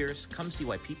 60 years, come see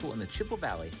why people in the Chippewa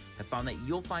Valley have found that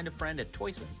you'll find a friend at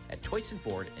Toyson's at Toyson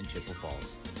Ford in Chippewa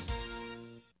Falls.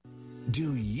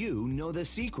 Do you know the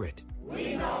secret?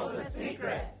 We know the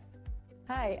secret.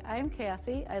 Hi, I'm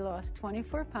Kathy. I lost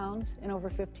 24 pounds and over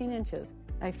 15 inches.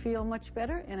 I feel much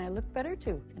better and I look better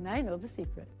too, and I know the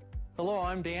secret. Hello,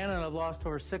 I'm Dan and I've lost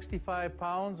over 65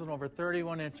 pounds and over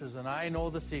 31 inches, and I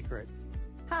know the secret.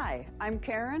 Hi, I'm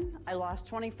Karen. I lost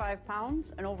 25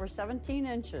 pounds and over 17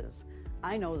 inches.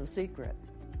 I know the secret.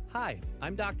 Hi,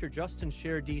 I'm Dr. Justin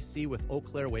Scher, DC with Eau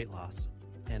Claire Weight Loss,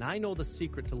 and I know the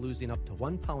secret to losing up to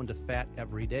 1 pound of fat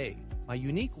every day. My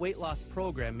unique weight loss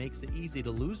program makes it easy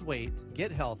to lose weight,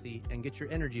 get healthy, and get your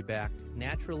energy back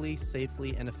naturally,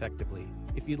 safely, and effectively.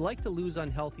 If you'd like to lose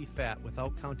unhealthy fat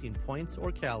without counting points or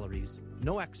calories,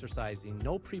 no exercising,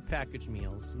 no prepackaged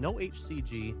meals, no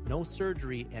HCG, no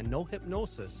surgery, and no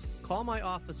hypnosis, call my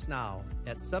office now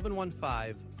at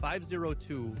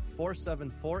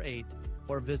 715-502-4748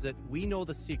 or visit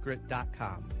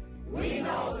WeKnowTheSecret.com. We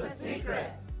know the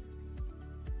secret.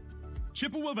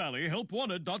 Chippewa Valley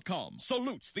HelpWanted.com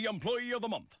salutes the employee of the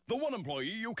month. The one employee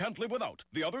you can't live without.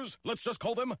 The others, let's just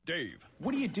call them Dave.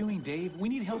 What are you doing, Dave? We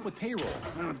need help with payroll.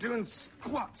 Doing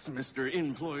squats, Mr.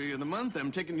 Employee of the Month. I'm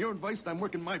taking your advice. I'm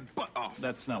working my butt off.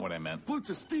 That's not what I meant. Glutes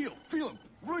of steel. Feel them.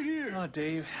 Right here. Oh,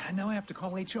 Dave, now I have to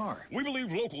call HR. We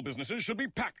believe local businesses should be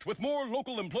packed with more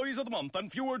local employees of the month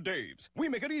and fewer Daves. We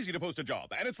make it easy to post a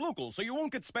job, and it's local, so you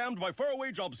won't get spammed by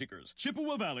faraway job seekers.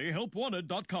 Chippewa Valley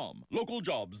HelpWanted.com. Local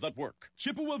jobs that work.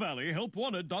 Chippewa Valley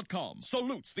HelpWanted.com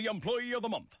salutes the employee of the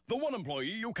month. The one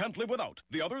employee you can't live without.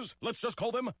 The others, let's just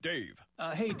call them Dave.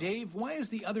 Hey, Dave, why is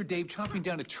the other Dave chopping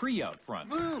down a tree out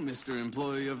front? Well, Mr.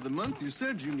 Employee of the Month, you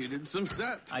said you needed some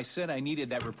set. I said I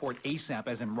needed that report ASAP,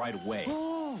 as in right away.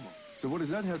 Oh, so what does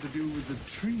that have to do with the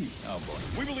tree? Oh, boy.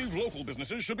 We believe local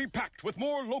businesses should be packed with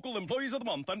more local employees of the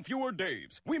month and fewer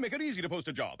Daves. We make it easy to post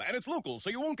a job, and it's local, so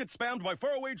you won't get spammed by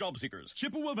faraway job seekers.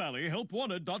 Chippewa Valley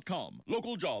HelpWanted.com.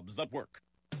 Local jobs that work.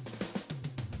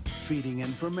 Feeding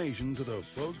information to the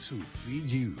folks who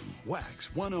feed you. Wax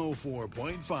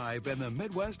 104.5 and the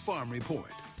Midwest Farm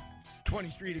Report.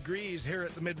 23 degrees here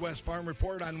at the Midwest Farm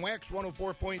Report on Wax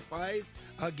 104.5.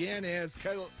 Again, as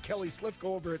Kelly Slifka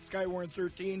over at Skywarn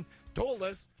 13 told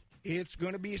us, it's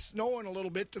going to be snowing a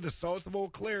little bit to the south of Eau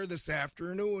Claire this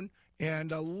afternoon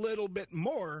and a little bit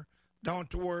more down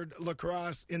toward La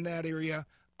Crosse in that area,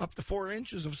 up to 4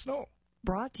 inches of snow.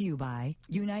 Brought to you by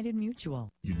United Mutual.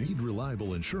 You need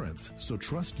reliable insurance, so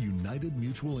trust United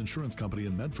Mutual Insurance Company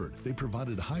in Medford. They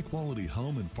provided high-quality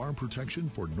home and farm protection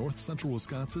for north central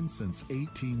Wisconsin since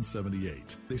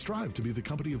 1878. They strive to be the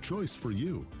company of choice for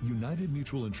you. United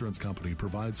Mutual Insurance Company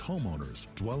provides homeowners,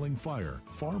 dwelling fire,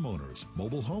 farm owners,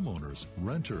 mobile homeowners,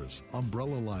 renters,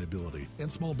 umbrella liability,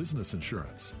 and small business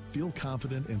insurance. Feel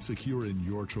confident and secure in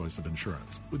your choice of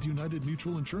insurance with United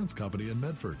Mutual Insurance Company in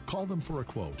Medford. Call them for a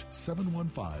quote. 715-748-6040.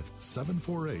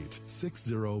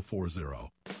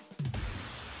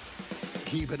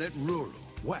 Keeping it rural.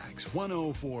 Wax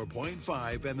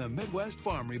 104.5 and the Midwest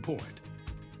Farm Report.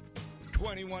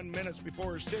 21 minutes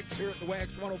before 6 here at the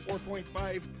Wax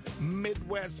 104.5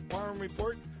 Midwest Farm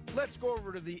Report. Let's go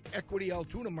over to the Equity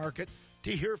Altoona Market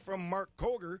to hear from Mark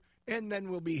Koger, and then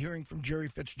we'll be hearing from Jerry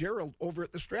Fitzgerald over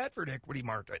at the Stratford Equity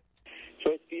Market.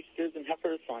 Choice beef steers and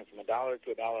heifers selling from $1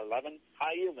 to $1.11.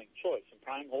 High yielding choice and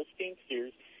prime Holstein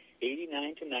steers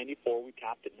 89 to 94. We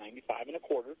topped at 95 and a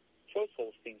quarter. Choice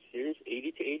Holstein steers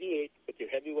 80 to 88 with your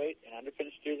heavyweight and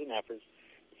underfinished steers and heifers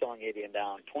selling 80 and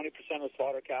down. 20% of the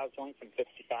slaughter cows selling from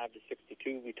 55 to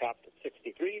 62. We topped at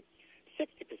 63.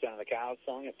 60% of the cows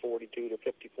selling at 42 to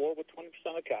 54, with 20%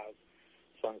 of the cows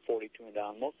selling 42 and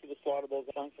down. Most of the slaughter bulls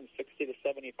are selling from 60 to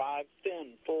 75.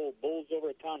 Thin, full bulls over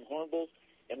a ton, horn bulls,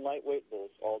 and lightweight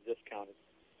bulls, all discounted.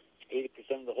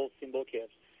 80% of the Holstein bull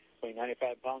calves weighing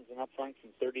 95 pounds and up, selling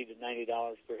from $30 to $90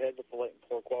 per head, with the light and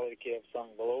poor quality calves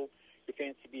selling below your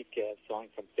fancy beef calves, selling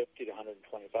from $50 to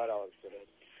 $125 per head.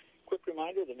 Quick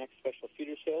reminder, the next special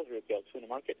feeder sale here at Bell Tuna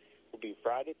Market will be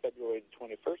Friday, February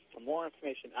 21st. For more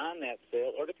information on that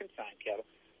sale or to consign cattle,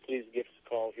 please give us a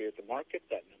call here at the market.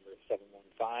 That number is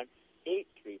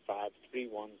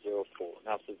 715-835-3104.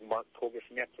 Now, this is Mark Koger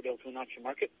from Equidale Tuna Auction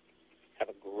Market. Have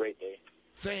a great day.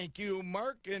 Thank you,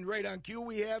 Mark. And right on cue,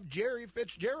 we have Jerry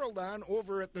Fitzgerald on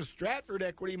over at the Stratford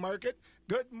Equity Market.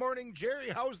 Good morning, Jerry.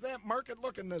 How's that market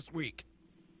looking this week?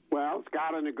 Well,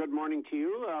 Scott, and a good morning to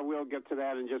you. We'll get to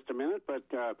that in just a minute, but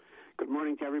good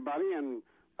morning to everybody, and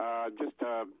just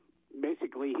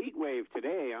basically heat wave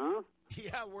today, huh?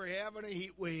 Yeah, we're having a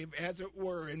heat wave, as it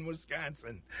were, in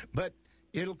Wisconsin, but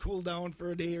it'll cool down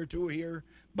for a day or two here.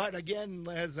 But again,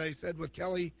 as I said with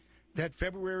Kelly, that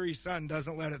February sun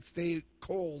doesn't let it stay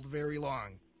cold very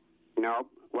long. No.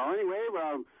 Well, anyway,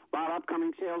 a lot of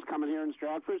upcoming sales coming here in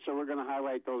Stratford, so we're going to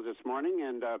highlight those this morning.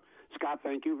 And, Scott,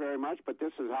 thank you very much. But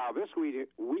this is how this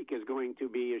week is going to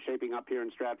be shaping up here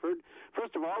in Stratford.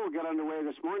 First of all, we'll get underway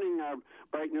this morning,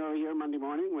 bright and early here Monday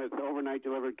morning with overnight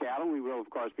delivered cattle. We will, of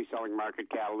course, be selling market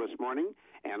cattle this morning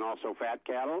and also fat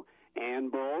cattle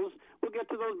and bulls. We'll get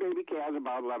to those baby calves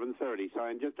about 11:30. So,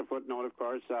 and just a footnote, of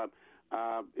course,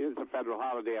 it's a federal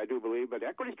holiday, I do believe. But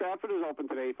Equity Stratford is open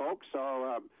today, folks,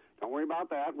 so don't worry about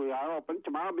that. We are open.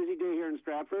 Tomorrow, busy day here in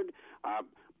Stratford.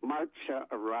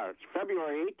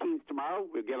 February 18th tomorrow.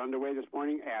 We'll get underway this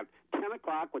morning at 10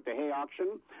 o'clock with the hay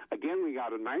auction. Again, we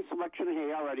got a nice selection of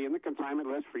hay already in the consignment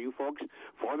list for you folks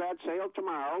for that sale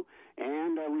tomorrow.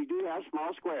 And we do have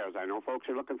small squares. I know folks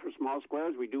are looking for small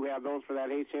squares. We do have those for that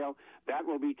hay sale. That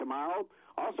will be tomorrow.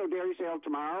 Also, dairy sale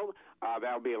tomorrow.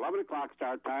 That will be 11 o'clock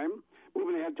start time.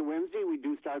 Moving ahead to Wednesday, we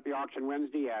do start the auction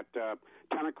Wednesday at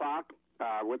 10 o'clock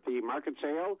with the market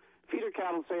sale. Feeder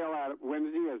cattle sale at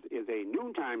Wednesday is a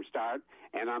noontime start,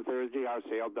 and on Thursday our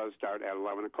sale does start at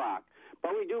 11 o'clock.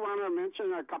 But we do want to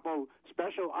mention a couple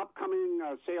special upcoming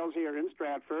sales here in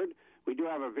Stratford. We do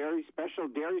have a very special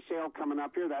dairy sale coming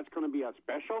up here. That's going to be a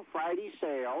special Friday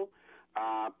sale,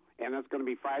 and that's going to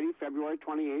be Friday, February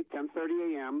 28th,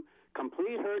 10:30 a.m.,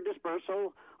 complete herd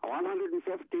dispersal,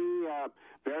 150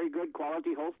 very good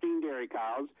quality Holstein dairy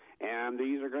cows, and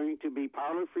these are going to be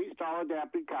parlor freestall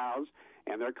adapted cows,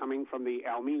 and they're coming from the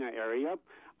Almena area.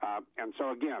 And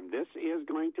so, again, this is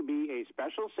going to be a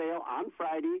special sale on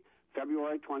Friday,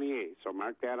 February 28th. So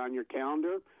mark that on your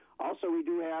calendar. Also, we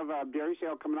do have a dairy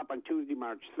sale coming up on Tuesday,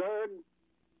 March 3rd.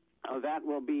 That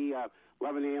will be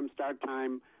 11 a.m. start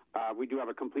time. We do have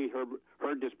a complete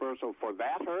herd dispersal for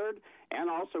that herd. And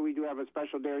also we do have a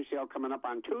special dairy sale coming up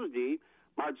on Tuesday,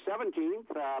 March 17th.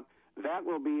 That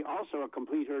will be also a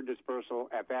complete herd dispersal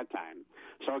at that time.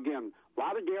 So, again, a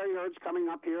lot of dairy herds coming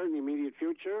up here in the immediate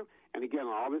future. And, again,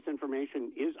 all this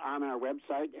information is on our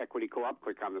website, Equity Co-op.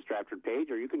 Click on the Stratford page,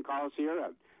 or you can call us here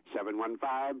at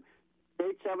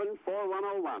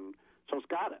 715-874-1101. So,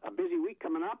 Scott, a busy week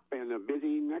coming up and a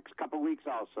busy next couple weeks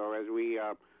also as we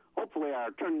hopefully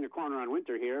are turning the corner on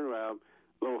winter here. A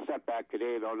little setback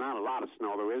today, though. Not a lot of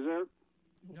snow, though, is there?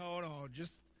 No,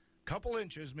 just a couple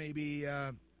inches maybe,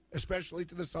 especially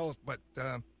to the south, but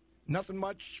nothing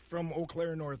much from Eau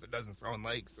Claire north, it doesn't sound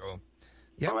like. So,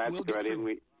 yeah, well, that's good.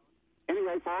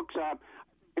 Anyway, folks,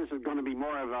 this is going to be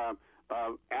more of a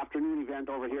afternoon event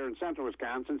over here in central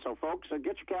Wisconsin. So, folks, get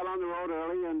your cattle on the road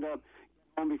early and get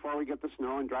home before we get the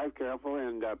snow, and drive careful.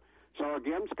 And so,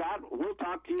 again, Scott, we'll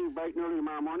talk to you bright and early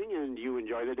tomorrow morning, and you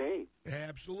enjoy the day.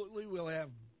 Absolutely. We'll have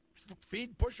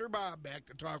Feed Pusher Bob back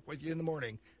to talk with you in the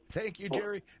morning. Thank you,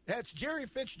 Jerry. That's Jerry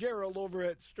Fitzgerald over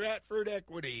at Stratford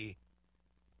Equity.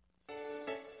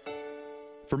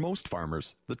 For most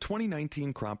farmers, the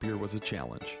 2019 crop year was a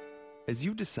challenge. As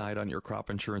you decide on your crop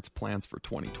insurance plans for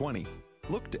 2020,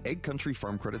 look to Ag Country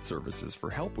Farm Credit Services for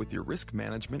help with your risk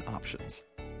management options.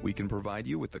 We can provide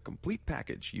you with a complete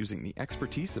package using the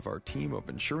expertise of our team of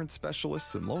insurance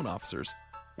specialists and loan officers,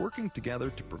 working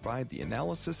together to provide the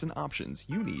analysis and options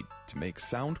you need to make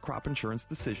sound crop insurance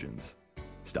decisions.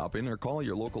 Stop in or call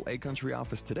your local Ag Country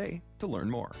office today to learn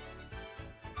more.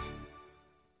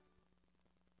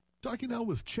 Talking now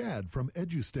with Chad from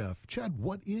EduStaff. Chad,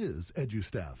 what is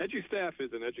EduStaff? EduStaff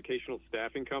is an educational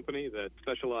staffing company that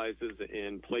specializes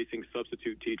in placing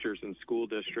substitute teachers in school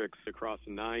districts across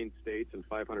 9 states and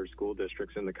 500 school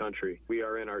districts in the country. We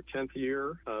are in our 10th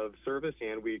year of service,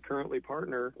 and we currently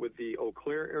partner with the Eau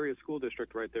Claire Area School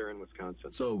District right there in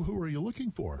Wisconsin. So who are you looking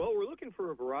for? Well, we're looking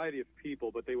for a variety of people,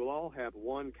 but they will all have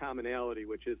one commonality,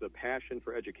 which is a passion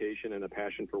for education and a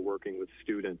passion for working with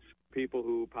students. People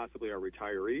who possibly are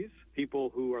retirees,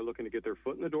 people who are looking to get their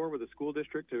foot in the door with a school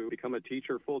district to become a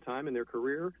teacher full-time in their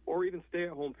career, or even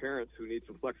stay-at-home parents who need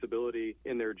some flexibility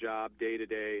in their job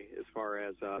day-to-day as far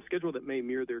as a schedule that may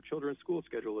mirror their children's school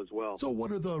schedule as well. So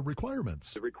what are the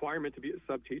requirements? The requirement to be a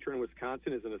sub-teacher in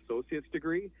Wisconsin is an associate's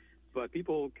degree, but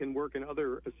people can work in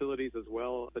other facilities as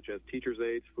well, such as teacher's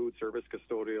aides, food service,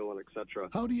 custodial, and etc.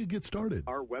 How do you get started?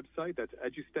 Our website, that's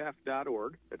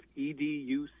edustaff.org. That's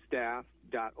edustaff.org.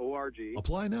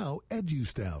 Apply now,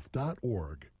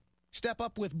 edustaff.org. Step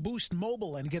up with Boost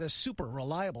Mobile and get a super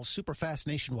reliable, super fast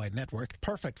nationwide network.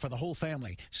 Perfect for the whole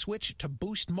family. Switch to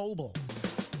Boost Mobile.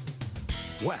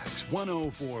 Wax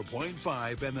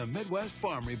 104.5 and the Midwest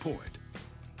Farm Report.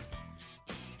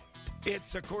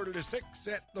 It's 5:45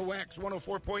 at the Wax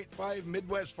 104.5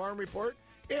 Midwest Farm Report,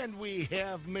 and we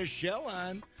have Michelle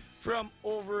on from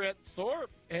over at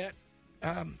Thorpe at,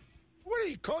 what do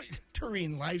you call it?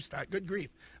 Terrain Livestock. Good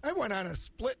grief. I went on a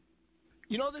split.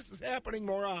 You know, this is happening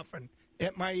more often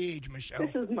at my age, Michelle.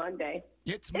 This is Monday.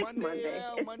 It's Monday.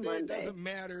 Yeah, Monday. It doesn't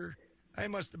matter. I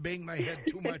must have banged my head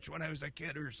too much when I was a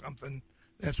kid or something.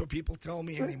 That's what people tell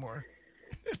me anymore.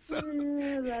 So,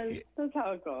 that's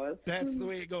how it goes. That's the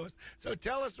way it goes. So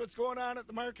tell us what's going on at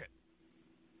the market.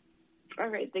 All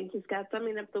right, thank you, Scott.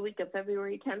 Summing up the week of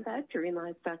February 10th at Terrain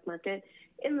Livestock Market.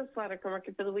 In the slaughter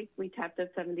market for the week, we tapped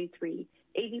at 73.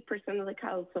 80% of the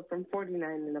cows sold from 49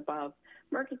 and above.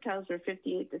 Market cows were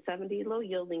 58 to 70.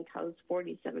 Low-yielding cows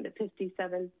 47 to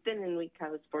 57. Thin and weak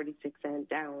cows 46 and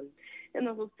down. In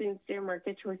the Holstein steer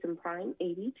market, choice and prime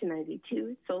 80 to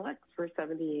 92. Selects for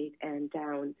 78 and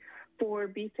down. For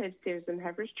beef head steers and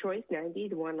heifers, choice 90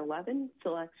 to 111.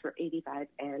 Selects for 85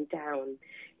 and down.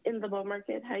 In the bull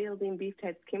market, high-yielding beef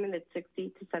heads came in at 60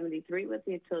 to 73, with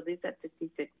the utilities at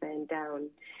 56 and down.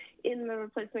 In the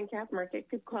replacement calf market,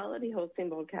 good quality Holstein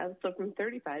bull calves sold from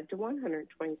 $35 to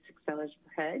 $126 per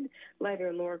head. Lighter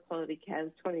and lower quality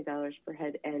calves, $20 per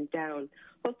head and down.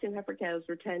 Holstein heifer calves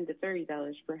were $10 to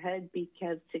 $30 per head. Beef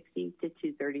calves, $60 to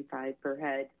 $235 per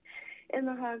head. In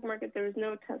the hog market, there was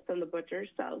no test on the butcher.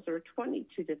 Sows were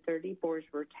 22 to 30. Boars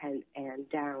were 10 and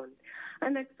down. Our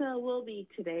next sale will be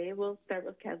today. We'll start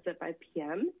with calves at 5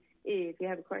 p.m. If you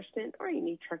have a question or you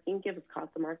need trucking, give us a call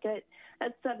at the market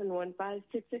at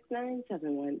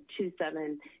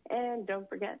 715-669-7127. And don't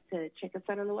forget to check us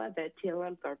out on the web at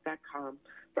tlmthorpe.com.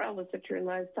 For all the Terrain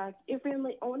Livestock, your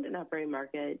family-owned and operated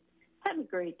market. Have a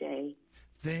great day.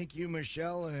 Thank you,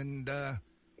 Michelle, and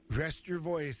rest your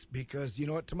voice, because you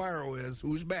know what tomorrow is.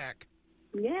 Who's back?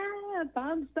 Yeah,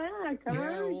 Bob's back. All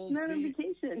right, he's not on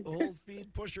vacation. Old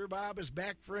feed pusher Bob is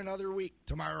back for another week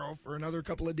tomorrow, for another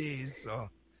couple of days. So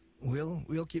we'll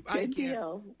keep. I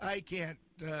can't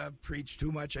preach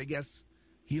too much. I guess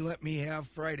he let me have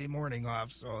Friday morning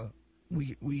off, so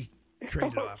we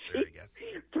traded off there, I guess.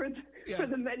 For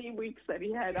the many weeks that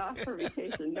he had off for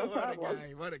vacation, no problem.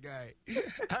 What a guy.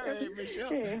 All right, Michelle.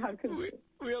 Hey, how can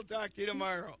we'll talk to you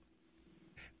tomorrow.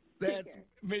 That's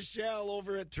Michelle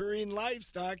over at Terrain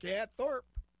Livestock at Thorpe.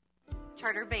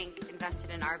 Charter Bank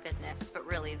invested in our business, but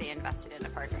really they invested in a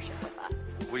partnership with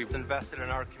us. We've invested in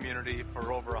our community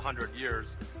for over 100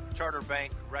 years. Charter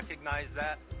Bank recognized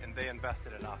that, and they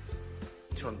invested in us.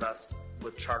 To invest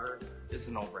with Charter is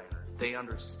a no-brainer. They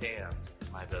understand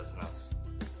my business.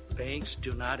 Banks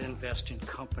do not invest in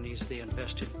companies, they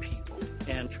invest in people.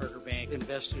 And Charter Bank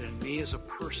invested in me as a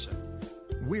person.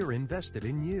 We're invested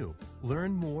in you.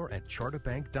 Learn more at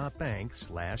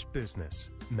charterbank.bank/business.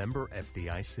 Member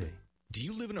FDIC. Do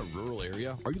you live in a rural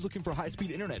area? Are you looking for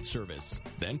high-speed internet service?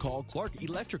 Then call Clark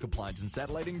Electric Appliance and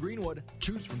Satellite in Greenwood.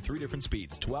 Choose from 3 different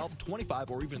speeds, 12, 25,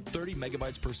 or even 30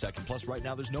 megabytes per second. Plus, right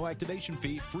now, there's no activation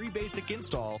fee, free basic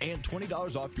install, and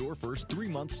 $20 off your first 3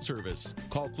 months service.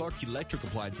 Call Clark Electric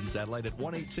Appliance and Satellite at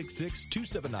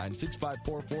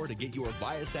 1-866-279-6544 to get your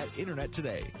Viasat internet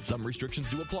today. Some restrictions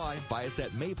do apply.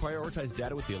 Viasat may prioritize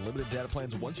data with the unlimited data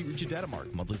plans once you reach a data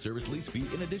mark. Monthly service lease fee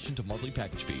in addition to monthly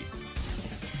package fee.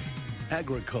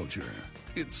 Agriculture.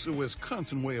 It's a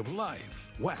Wisconsin way of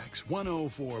life. Wax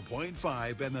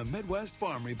 104.5 and the Midwest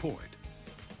Farm Report.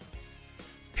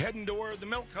 Heading toward the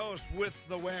milk house with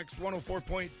the Wax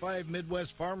 104.5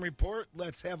 Midwest Farm Report.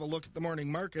 Let's have a look at the morning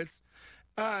markets.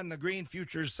 On the grain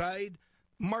futures side,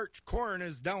 March corn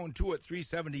is down 2 at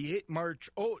 $3.78. March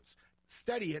oats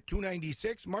steady at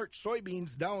 $2.96. March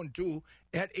soybeans down 2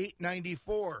 at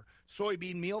 $8.94.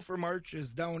 Soybean meal for March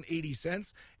is down 80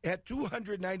 cents at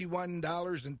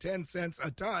 $291.10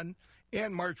 a ton.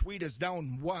 And March wheat is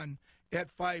down 1 at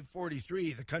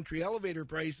 $5.43. The country elevator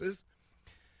prices.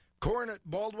 Corn at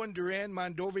Baldwin, Durand,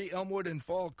 Mondovi, Elmwood, and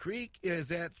Fall Creek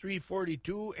is at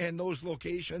 $3.42, and those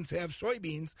locations have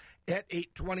soybeans at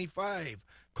 $8.25.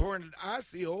 Corn at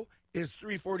Osseo is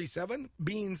 $3.47,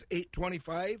 beans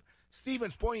 $8.25.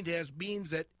 Stevens Point has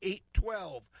beans at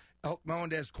 $8.12. Elk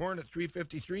Mound has corn at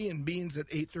 $3.53 and beans at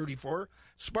 $8.34.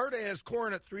 Sparta has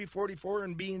corn at $3.44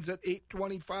 and beans at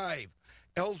 $8.25.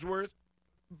 Ellsworth,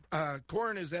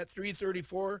 corn is at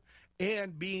 $3.34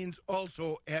 and beans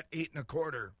also at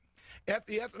 $8.25. At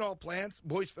the ethanol plants,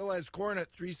 Boyceville has corn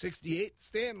at $3.68,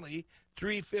 Stanley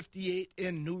 $3.58,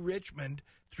 and New Richmond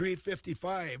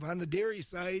 $3.55. On the dairy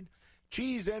side,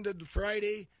 cheese ended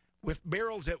Friday with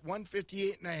barrels at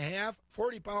 158.5,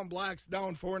 40-pound blocks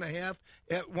down 4.5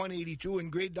 at 182,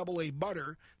 and grade AA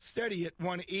butter steady at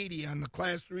 180 on the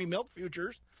Class 3 milk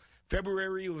futures.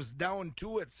 February was down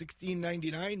 2 at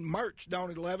 $16.99, March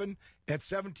down 11 at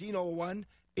 $17.01,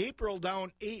 April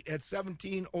down 8 at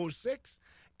 $17.06,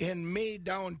 and May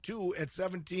down 2 at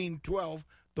 $17.12.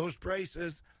 Those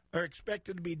prices are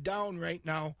expected to be down right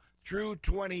now through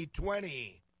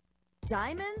 2020.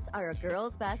 Diamonds are a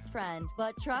girl's best friend,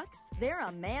 but trucks, they're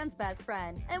a man's best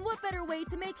friend. And what better way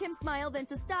to make him smile than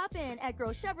to stop in at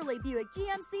Gross Chevrolet Buick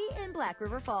GMC in Black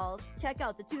River Falls. Check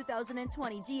out the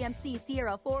 2020 GMC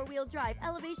Sierra 4-wheel drive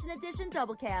Elevation Edition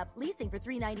Double Cab. Leasing for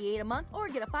 $398 a month or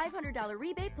get a $500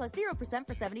 rebate plus 0%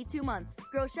 for 72 months.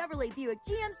 Gross Chevrolet Buick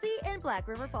GMC in Black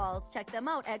River Falls. Check them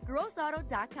out at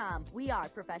grossauto.com. We are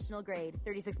professional grade.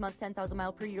 36-month,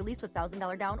 10,000-mile per year lease with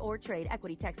 $1,000 down or trade.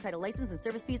 Equity, tax, title, license, and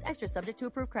service fees extra subject to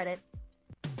approved credit.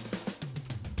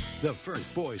 The first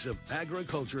voice of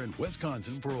agriculture in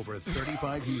Wisconsin for over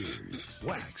 35 years.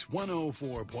 Wax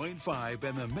 104.5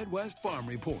 and the Midwest Farm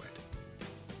Report.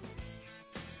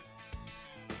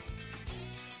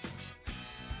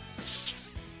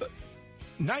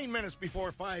 Nine minutes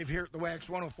before 5 here at the Wax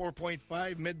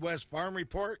 104.5 Midwest Farm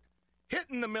Report.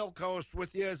 Hitting the milk house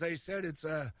with you. As I said, it's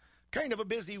a kind of a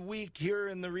busy week here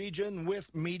in the region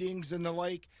with meetings and the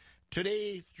like.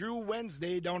 Today through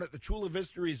Wednesday down at the Chula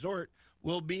Vista Resort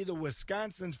will be the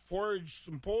Wisconsin Forage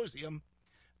Symposium.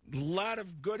 A lot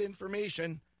of good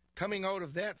information coming out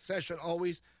of that session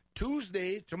always.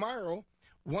 Tuesday, tomorrow,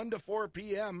 1 to 4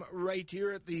 p.m. right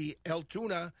here at the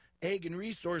Altoona Ag and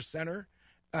Resource Center.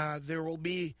 There will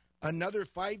be another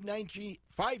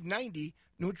 590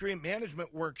 nutrient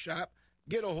management workshop.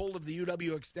 Get a hold of the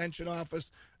UW Extension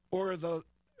Office or the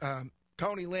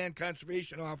County Land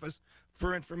Conservation Office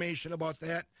for information about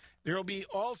that. There will be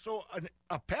also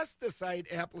a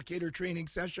pesticide applicator training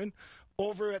session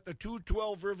over at the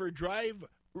 212 River Drive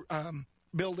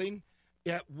building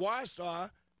at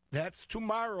Wausau. That's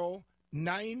tomorrow,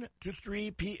 9 to 3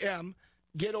 p.m.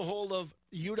 Get a hold of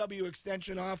UW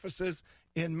Extension offices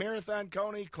in Marathon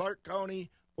County, Clark County,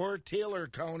 or Taylor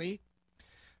County.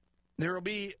 There will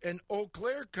be an Eau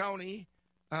Claire County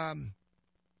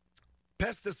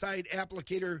pesticide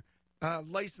applicator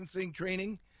licensing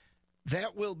training.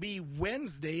 That will be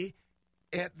Wednesday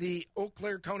at the Eau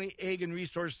Claire County Ag and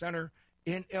Resource Center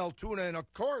in Altoona. And,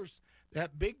 of course,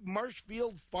 that big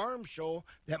Marshfield Farm Show,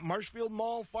 that Marshfield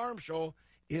Mall Farm Show,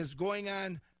 is going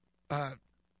on the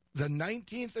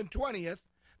 19th and 20th.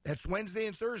 That's Wednesday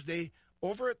and Thursday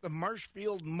over at the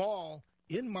Marshfield Mall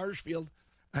in Marshfield.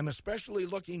 I'm especially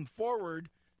looking forward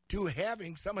to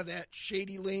having some of that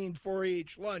Shady Lane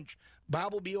 4-H lunch.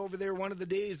 Bob will be over there one of the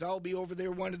days. I'll be over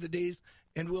there one of the days,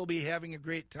 and we'll be having a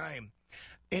great time.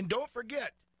 And don't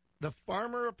forget, the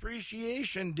Farmer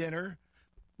Appreciation Dinner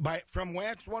from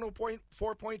Wax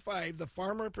 104.5, the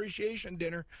Farmer Appreciation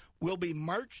Dinner will be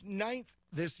March 9th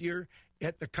this year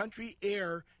at the Country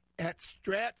Air at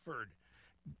Stratford.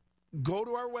 Go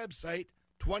to our website,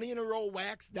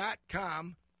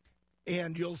 20inarowwax.com,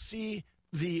 and you'll see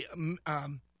the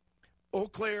Eau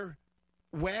Claire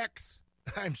Wax,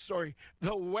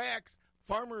 the Wax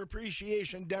Farmer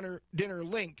Appreciation Dinner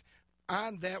link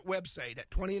on that website at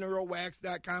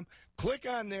 20inarowwax.com. Click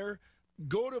on there,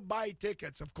 go to buy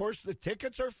tickets. Of course, the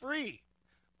tickets are free.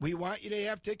 We want you to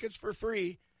have tickets for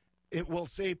free. It will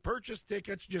say purchase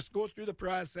tickets, just go through the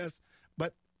process,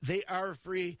 but they are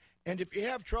free. And if you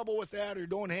have trouble with that or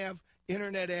don't have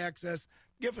internet access,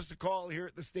 give us a call here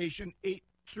at the station,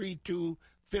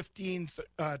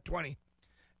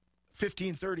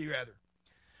 832-1530 rather.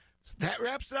 So that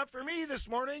wraps it up for me this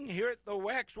morning here at the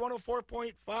Wax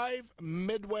 104.5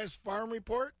 Midwest Farm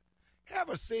Report. Have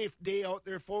a safe day out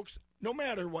there, folks, no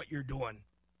matter what you're doing.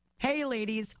 Hey,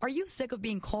 ladies, are you sick of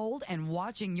being cold and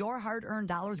watching your hard-earned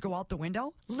dollars go out the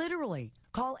window? Literally.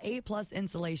 Call A-Plus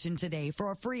Insulation today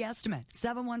for a free estimate.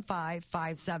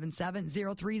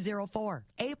 715-577-0304.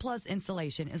 A-Plus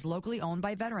Insulation is locally owned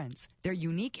by veterans. Their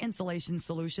unique insulation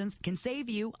solutions can save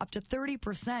you up to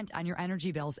 30% on your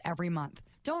energy bills every month.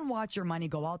 Don't watch your money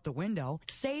go out the window.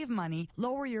 Save money,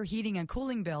 lower your heating and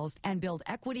cooling bills, and build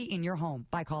equity in your home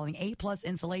by calling A-Plus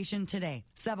Insulation today.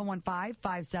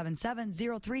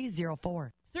 715-577-0304.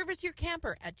 Service your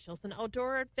camper at Chilson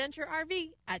Outdoor Adventure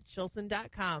RV at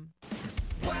Chilson.com.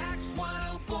 Wax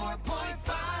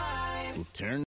 104.5. Turn